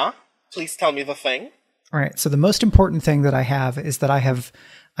 Uh-huh. Please tell me the thing. All right. So the most important thing that I have is that I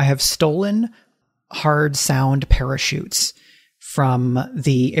have stolen hard sound parachutes from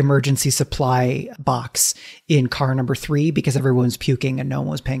the emergency supply box in car number 3 because everyone's puking and no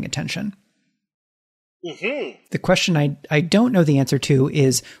one was paying attention. Mm-hmm. The question I don't know the answer to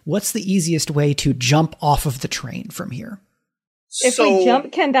is, what's the easiest way to jump off of the train from here? If we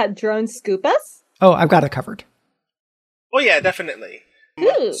jump, can that drone scoop us? Oh, I've got it covered. Oh yeah, definitely.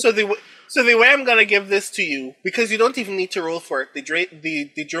 Ooh. So the way I'm gonna give this to you, because you don't even need to roll for it.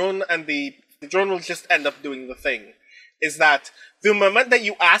 The drone and the drone will just end up doing the thing. Is that the moment that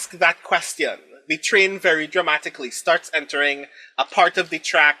you ask that question, the train very dramatically starts entering a part of the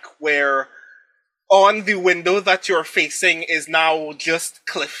track where on the window that you're facing is now just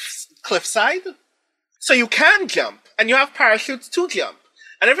cliffside. So you can jump, and you have parachutes to jump.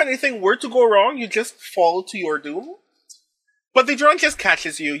 And if anything were to go wrong, you just fall to your doom. But the drone just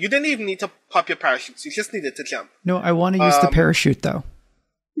catches you. You didn't even need to pop your parachutes. You just needed to jump. No, I want to use the parachute, though.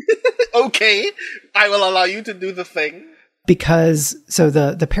 Okay, I will allow you to do the thing. Because, so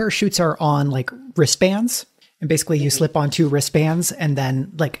the parachutes are on, like, wristbands. And basically you slip on 2 wristbands, and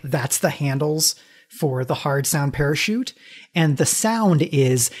then, like, that's the handles for the hard sound parachute. And the sound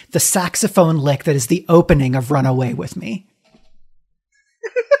is the saxophone lick that is the opening of Run Away With Me.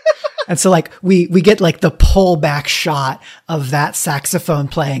 And so, like, we get, like, the pullback shot of that saxophone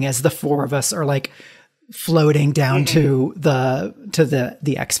playing as the 4 of us are, like, floating down to the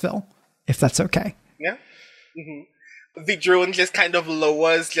exfil, if that's okay. Yeah. The drone just kind of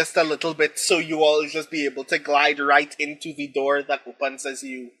lowers just a little bit, so you all just be able to glide right into the door that opens as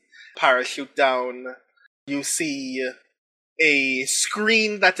you parachute down. You see a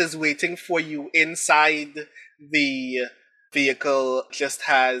screen that is waiting for you inside the vehicle. Just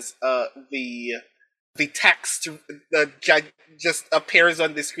has the text that just appears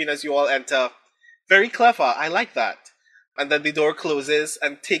on the screen as you all enter. Very clever. I like that. And then the door closes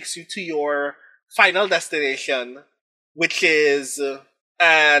and takes you to your final destination, which is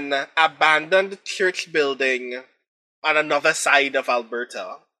an abandoned church building on another side of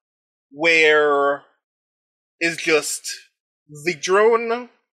Alberta, where is just the drone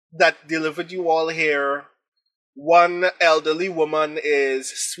that delivered you all here. One elderly woman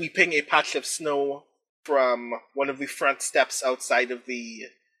is sweeping a patch of snow from one of the front steps outside of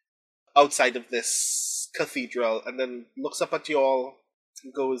this cathedral, and then looks up at you all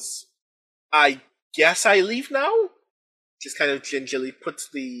and goes, "I guess I leave now?" Just kind of gingerly puts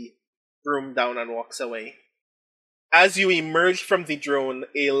the broom down and walks away. As you emerge from the drone,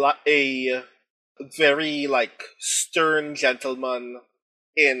 a very, like, stern gentleman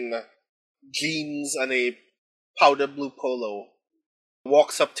in jeans and a powder blue polo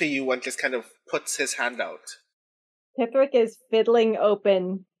walks up to you and just kind of puts his hand out. Kithrick is fiddling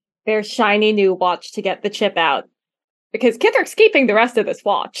open their shiny new watch to get the chip out. Because Kithrick's keeping the rest of this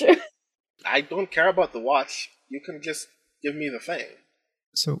watch. I don't care about the watch. You can just give me the thing.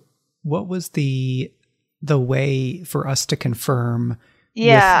 So what was the way for us to confirm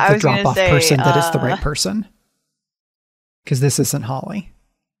Yeah, I with the was gonna drop-off say, person that it's the right person? Because this isn't Holly.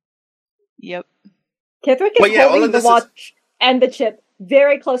 Yep. Kithrick is holding the watch and the chip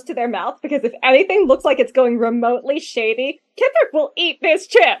very close to their mouth, because if anything looks like it's going remotely shady, Kithrick will eat this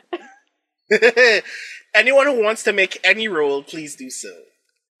chip! Anyone who wants to make any roll, please do so.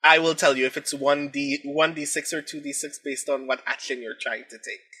 I will tell you if it's 1d6 or 2d6 based on what action you're trying to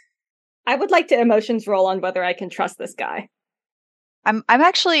take. I would like to emotions roll on whether I can trust this guy. I'm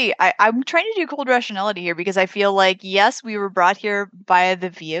actually I'm trying to do cold rationality here, because I feel like, yes, we were brought here via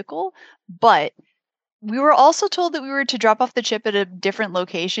the vehicle, but we were also told that we were to drop off the chip at a different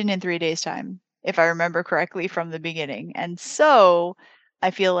location in 3 days' time, if I remember correctly from the beginning. And so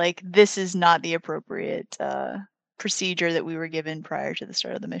I feel like this is not the appropriate procedure that we were given prior to the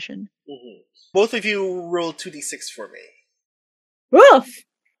start of the mission. Mm-hmm. Both of you roll 2d6 for me. Woof!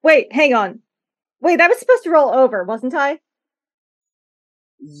 Wait, hang on. Wait, I was supposed to roll over, wasn't I?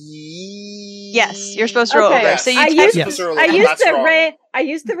 Yes, you're supposed to roll over. Yes. So I you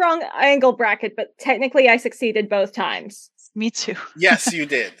used the wrong angle bracket, but technically I succeeded both times. Me too. Yes, you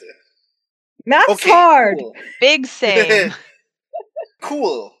did. Math's hard. Cool. Big same.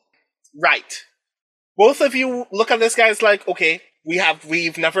 Cool. Right. Both of you look at this guy as like, okay,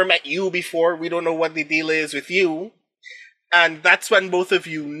 we've never met you before. We don't know what the deal is with you. And that's when both of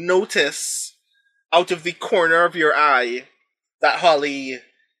you notice out of the corner of your eye that Holly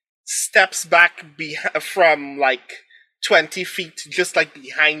steps back from like 20 feet, just like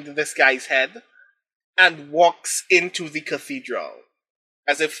behind this guy's head, and walks into the cathedral,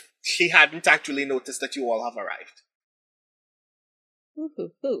 as if she hadn't actually noticed that you all have arrived.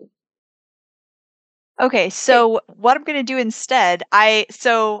 Ooh. Okay, so what I'm gonna do instead,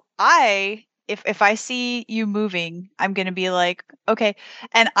 if I see you moving, I'm gonna be like, okay,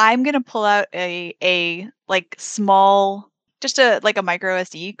 and I'm gonna pull out a like small, just a micro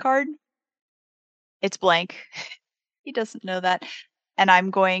SD card. It's blank. He doesn't know that. And I'm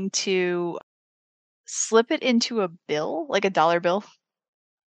going to slip it into a bill, like a dollar bill,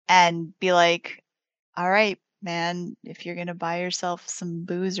 and be like, all right, man, if you're going to buy yourself some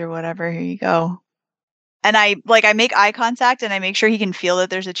booze or whatever, here you go. And I make eye contact and I make sure he can feel that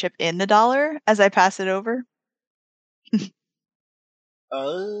there's a chip in the dollar as I pass it over.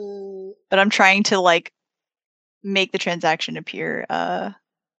 But I'm trying to like make the transaction appear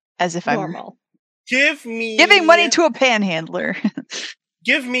as if Normal. I'm giving money to a panhandler.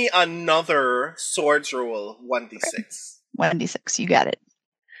 Give me another swords roll, 1d6. 1d6, you got it.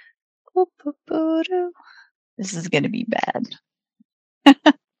 This is going to be bad.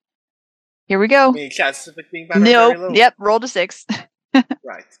 Here we go. Any chances of it being bad? Very low? Nope. Yep, rolled a 6.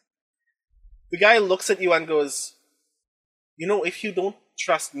 Right. The guy looks at you and goes, if you don't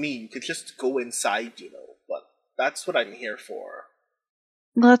trust me, you could just go inside, but that's what I'm here for.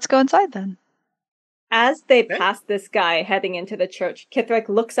 Let's go inside then. As they pass this guy heading into the church, Kithric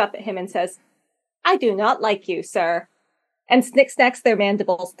looks up at him and says, I do not like you, sir, and snick-snacks their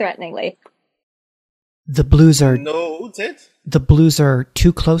mandibles threateningly. The blues are Noted. The blues are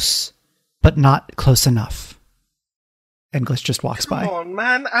too close, but not close enough. English just walks by. Come on,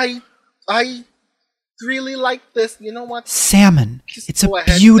 man. I really like this. You know what? Salmon. It's a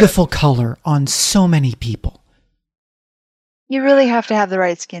beautiful color on so many people. You really have to have the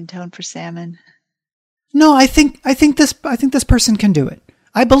right skin tone for salmon. No, I think this person can do it.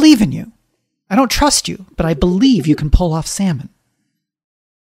 I believe in you. I don't trust you, but I believe you can pull off salmon.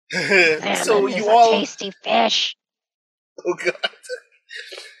 Salmon is a tasty fish. Oh god.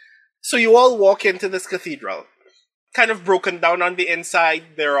 So you all walk into this cathedral. Kind of broken down on the inside.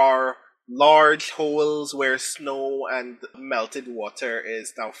 There are large holes where snow and melted water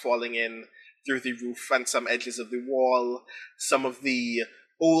is now falling in through the roof and some edges of the wall. Some of the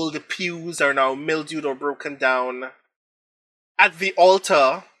old pews are now mildewed or broken down. At the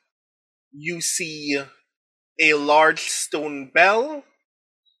altar, you see a large stone bell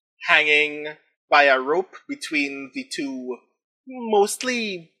hanging by a rope between the two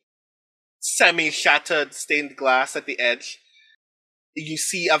mostly semi-shattered stained glass at the edge. You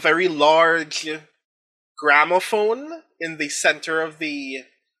see a very large gramophone in the center of the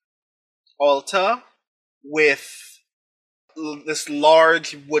altar with this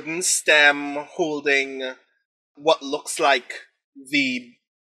large wooden stem holding what looks like the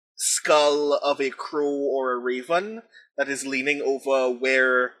skull of a crow or a raven that is leaning over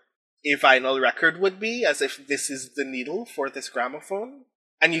where a vinyl record would be, as if this is the needle for this gramophone.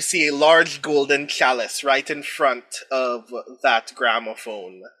 And you see a large golden chalice right in front of that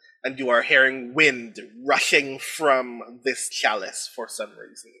gramophone, and you are hearing wind rushing from this chalice for some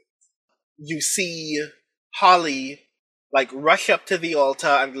reason. You see Holly rush up to the altar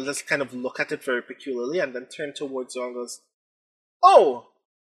and just kind of look at it very peculiarly and then turn towards you and goes, "Oh,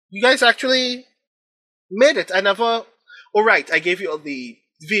 you guys actually made it. Oh right, I gave you all the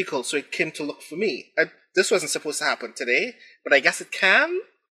vehicle so it came to look for me. This wasn't supposed to happen today, but I guess it can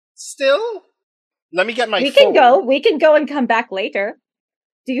still. Let me get my phone. We can go and come back later.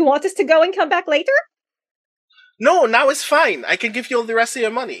 Do you want us to go and come back later? No, now it's fine. I can give you all the rest of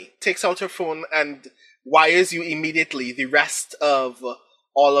your money." Takes out her phone and wires you immediately the rest of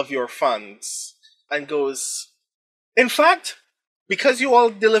all of your funds and goes, "In fact, because you all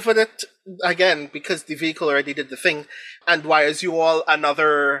delivered it again, because the vehicle already did the thing," and wires you all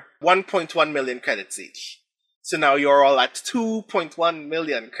another 1.1 million credits each. So now you're all at 2.1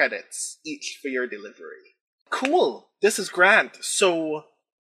 million credits each for your delivery. Cool. This is grand. So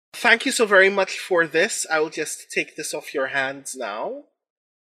thank you so very much for this. I will just take this off your hands now.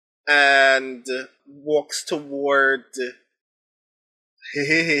 And walks towards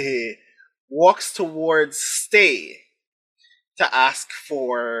Stay to ask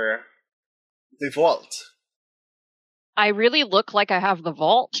for the vault. I really look like I have the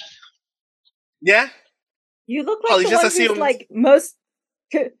vault. Yeah? You look Holly, like the one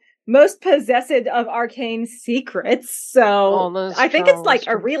who's most possessed of arcane secrets, so I think it's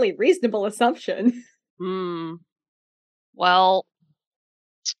a really reasonable assumption. Well,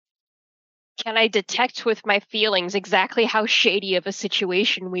 can I detect with my feelings exactly how shady of a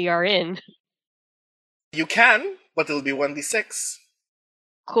situation we are in? You can, but it'll be 1d6.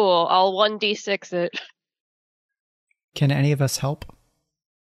 Cool, I'll 1d6 it. Can any of us help?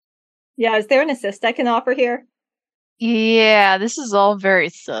 Yeah, is there an assist I can offer here? Yeah, this is all very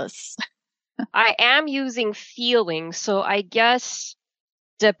sus. I am using feeling, so I guess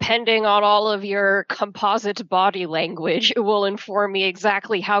depending on all of your composite body language, it will inform me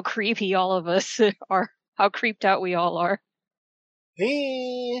exactly how creepy all of us are, how creeped out we all are.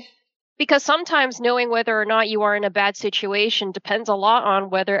 Hey. Because sometimes knowing whether or not you are in a bad situation depends a lot on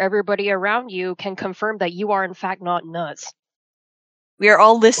whether everybody around you can confirm that you are in fact not nuts. We are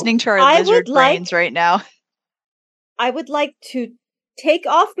all listening to our I lizard would like- brains right now. I would like to take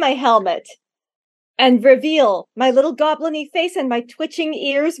off my helmet and reveal my little goblin-y face and my twitching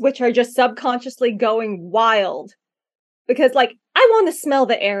ears, which are just subconsciously going wild. Because, like, I want to smell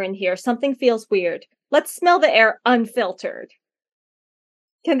the air in here. Something feels weird. Let's smell the air unfiltered.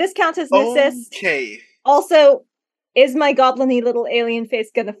 Can this count as an assist? Okay. Also, is my goblin-y little alien face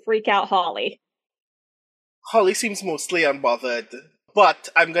gonna freak out Holly? Holly seems mostly unbothered. But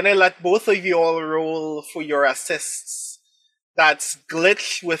I'm gonna let both of you all roll for your assists. That's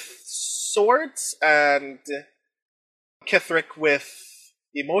Glitch with swords and Kithric with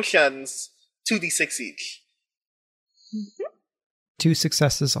emotions, 2d6 each. 2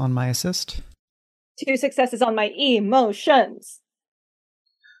 successes on my assist. 2 successes on my emotions.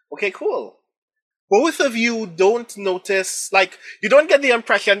 Okay, cool. Both of you don't notice, like, you don't get the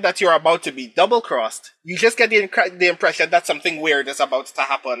impression that you're about to be double-crossed. You just get the impression that something weird is about to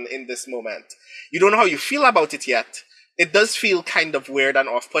happen in this moment. You don't know how you feel about it yet. It does feel kind of weird and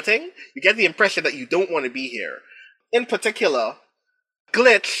off-putting. You get the impression that you don't want to be here. In particular,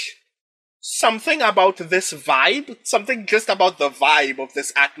 Glitch, something about this vibe, something just about the vibe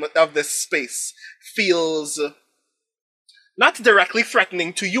of this space feels not directly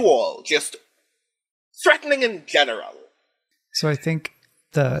threatening to you all, just threatening in general. So I think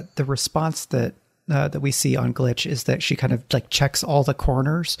the response that we see on Glitch is that she kind of like checks all the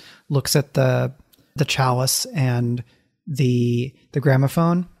corners, looks at the chalice and the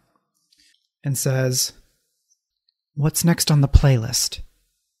gramophone, and says, "What's next on the playlist?"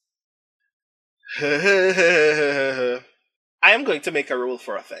 I am going to make a rule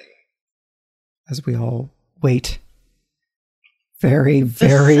for a thing. As we all wait, very,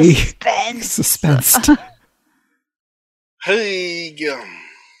 very suspensed. Hey,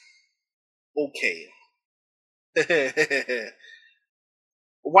 okay.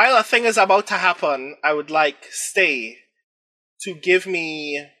 While a thing is about to happen, I would like Stay to give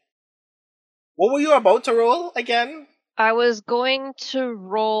me... What were you about to roll again? I was going to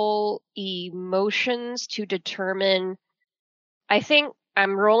roll emotions to determine... I think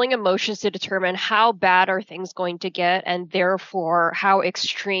I'm rolling emotions to determine how bad are things going to get, and therefore how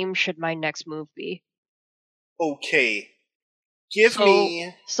extreme should my next move be. Okay. Give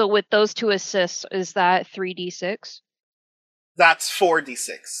me... So with those 2 assists, is that 3d6? That's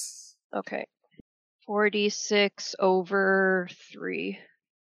 4d6. Okay. 4d6 over 3.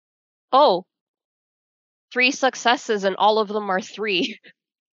 Oh! 3 successes and all of them are 3.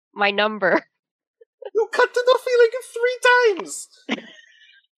 My number. You cut to the feeling 3 times!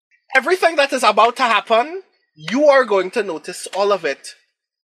 Everything that is about to happen, you are going to notice all of it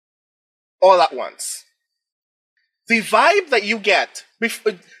all at once. The vibe that you get,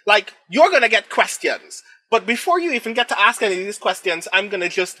 like, you're gonna get questions, but before you even get to ask any of these questions, I'm gonna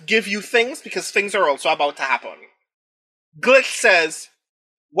just give you things, because things are also about to happen. Glitch says,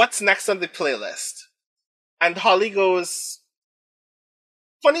 "What's next on the playlist?" And Holly goes,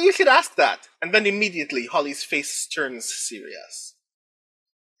 "Funny you should ask that." And then immediately, Holly's face turns serious.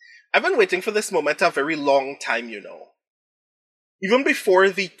 I've been waiting for this moment a very long time, you know. Even before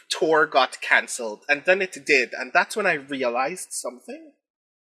the tour got cancelled, and then it did, and that's when I realized something.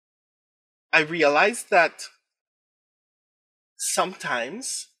 I realized that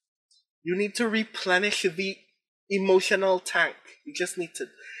sometimes you need to replenish the emotional tank. You just need to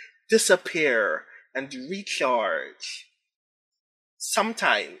disappear and recharge.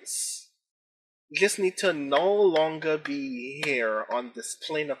 Sometimes you just need to no longer be here on this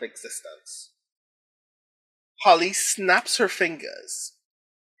plane of existence. Holly snaps her fingers,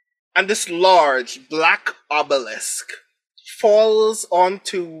 and this large black obelisk falls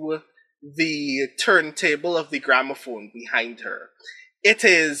onto the turntable of the gramophone behind her. It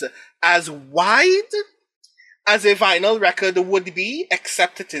is as wide as a vinyl record would be,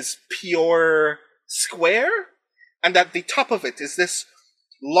 except it is pure square, and at the top of it is this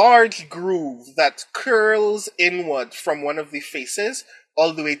large groove that curls inward from one of the faces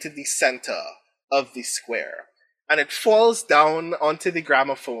all the way to the center of the square. And it falls down onto the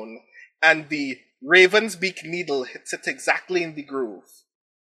gramophone, and the raven's beak needle hits it exactly in the groove.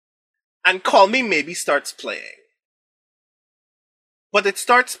 And Call Me Maybe starts playing. But it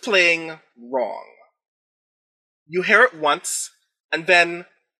starts playing wrong. You hear it once, and then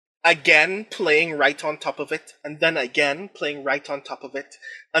again playing right on top of it, and then again playing right on top of it,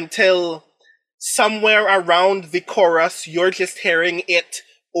 until somewhere around the chorus you're just hearing it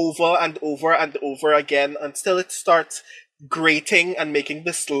over and over and over again until it starts grating and making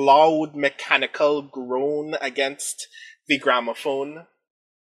this loud mechanical groan against the gramophone.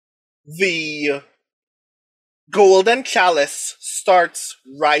 The golden chalice starts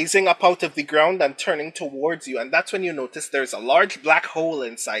rising up out of the ground and turning towards you, and that's when you notice there's a large black hole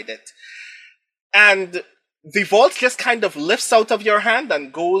inside it. And the vault just kind of lifts out of your hand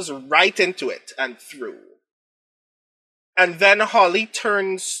and goes right into it and through. And then Holly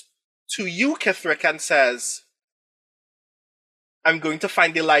turns to you, Kithric, and says, I'm going to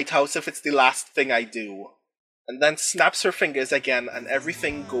find the lighthouse if it's the last thing I do. And then snaps her fingers again and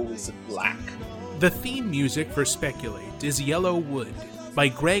everything goes black. The theme music for Speculate is Yellow Wood by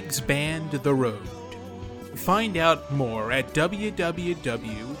Greg's band The Road. Find out more at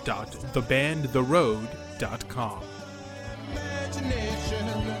www.thebandtheroad.com.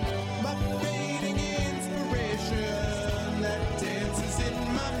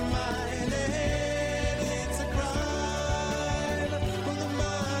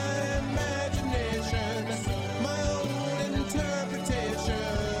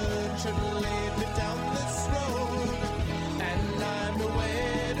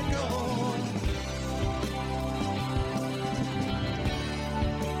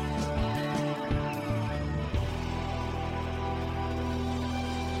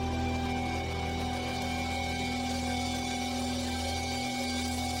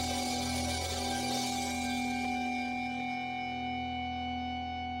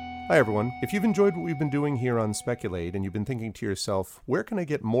 Hi everyone. If you've enjoyed what we've been doing here on Speculate and you've been thinking to yourself, where can I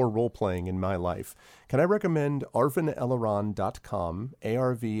get more role-playing in my life? Can I recommend arvaneleron.com,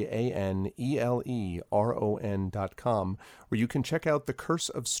 ARVANELERON.com, where you can check out the Curse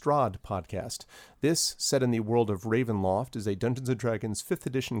of Strahd podcast. This, set in the world of Ravenloft, is a Dungeons & Dragons 5th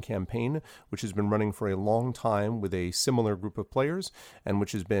edition campaign, which has been running for a long time with a similar group of players, and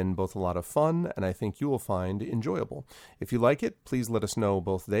which has been both a lot of fun, and I think you will find enjoyable. If you like it, please let us know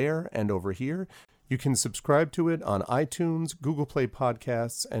both there and over here. You can subscribe to it on iTunes, Google Play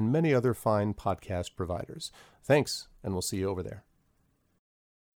Podcasts, and many other fine podcast providers. Thanks, and we'll see you over there.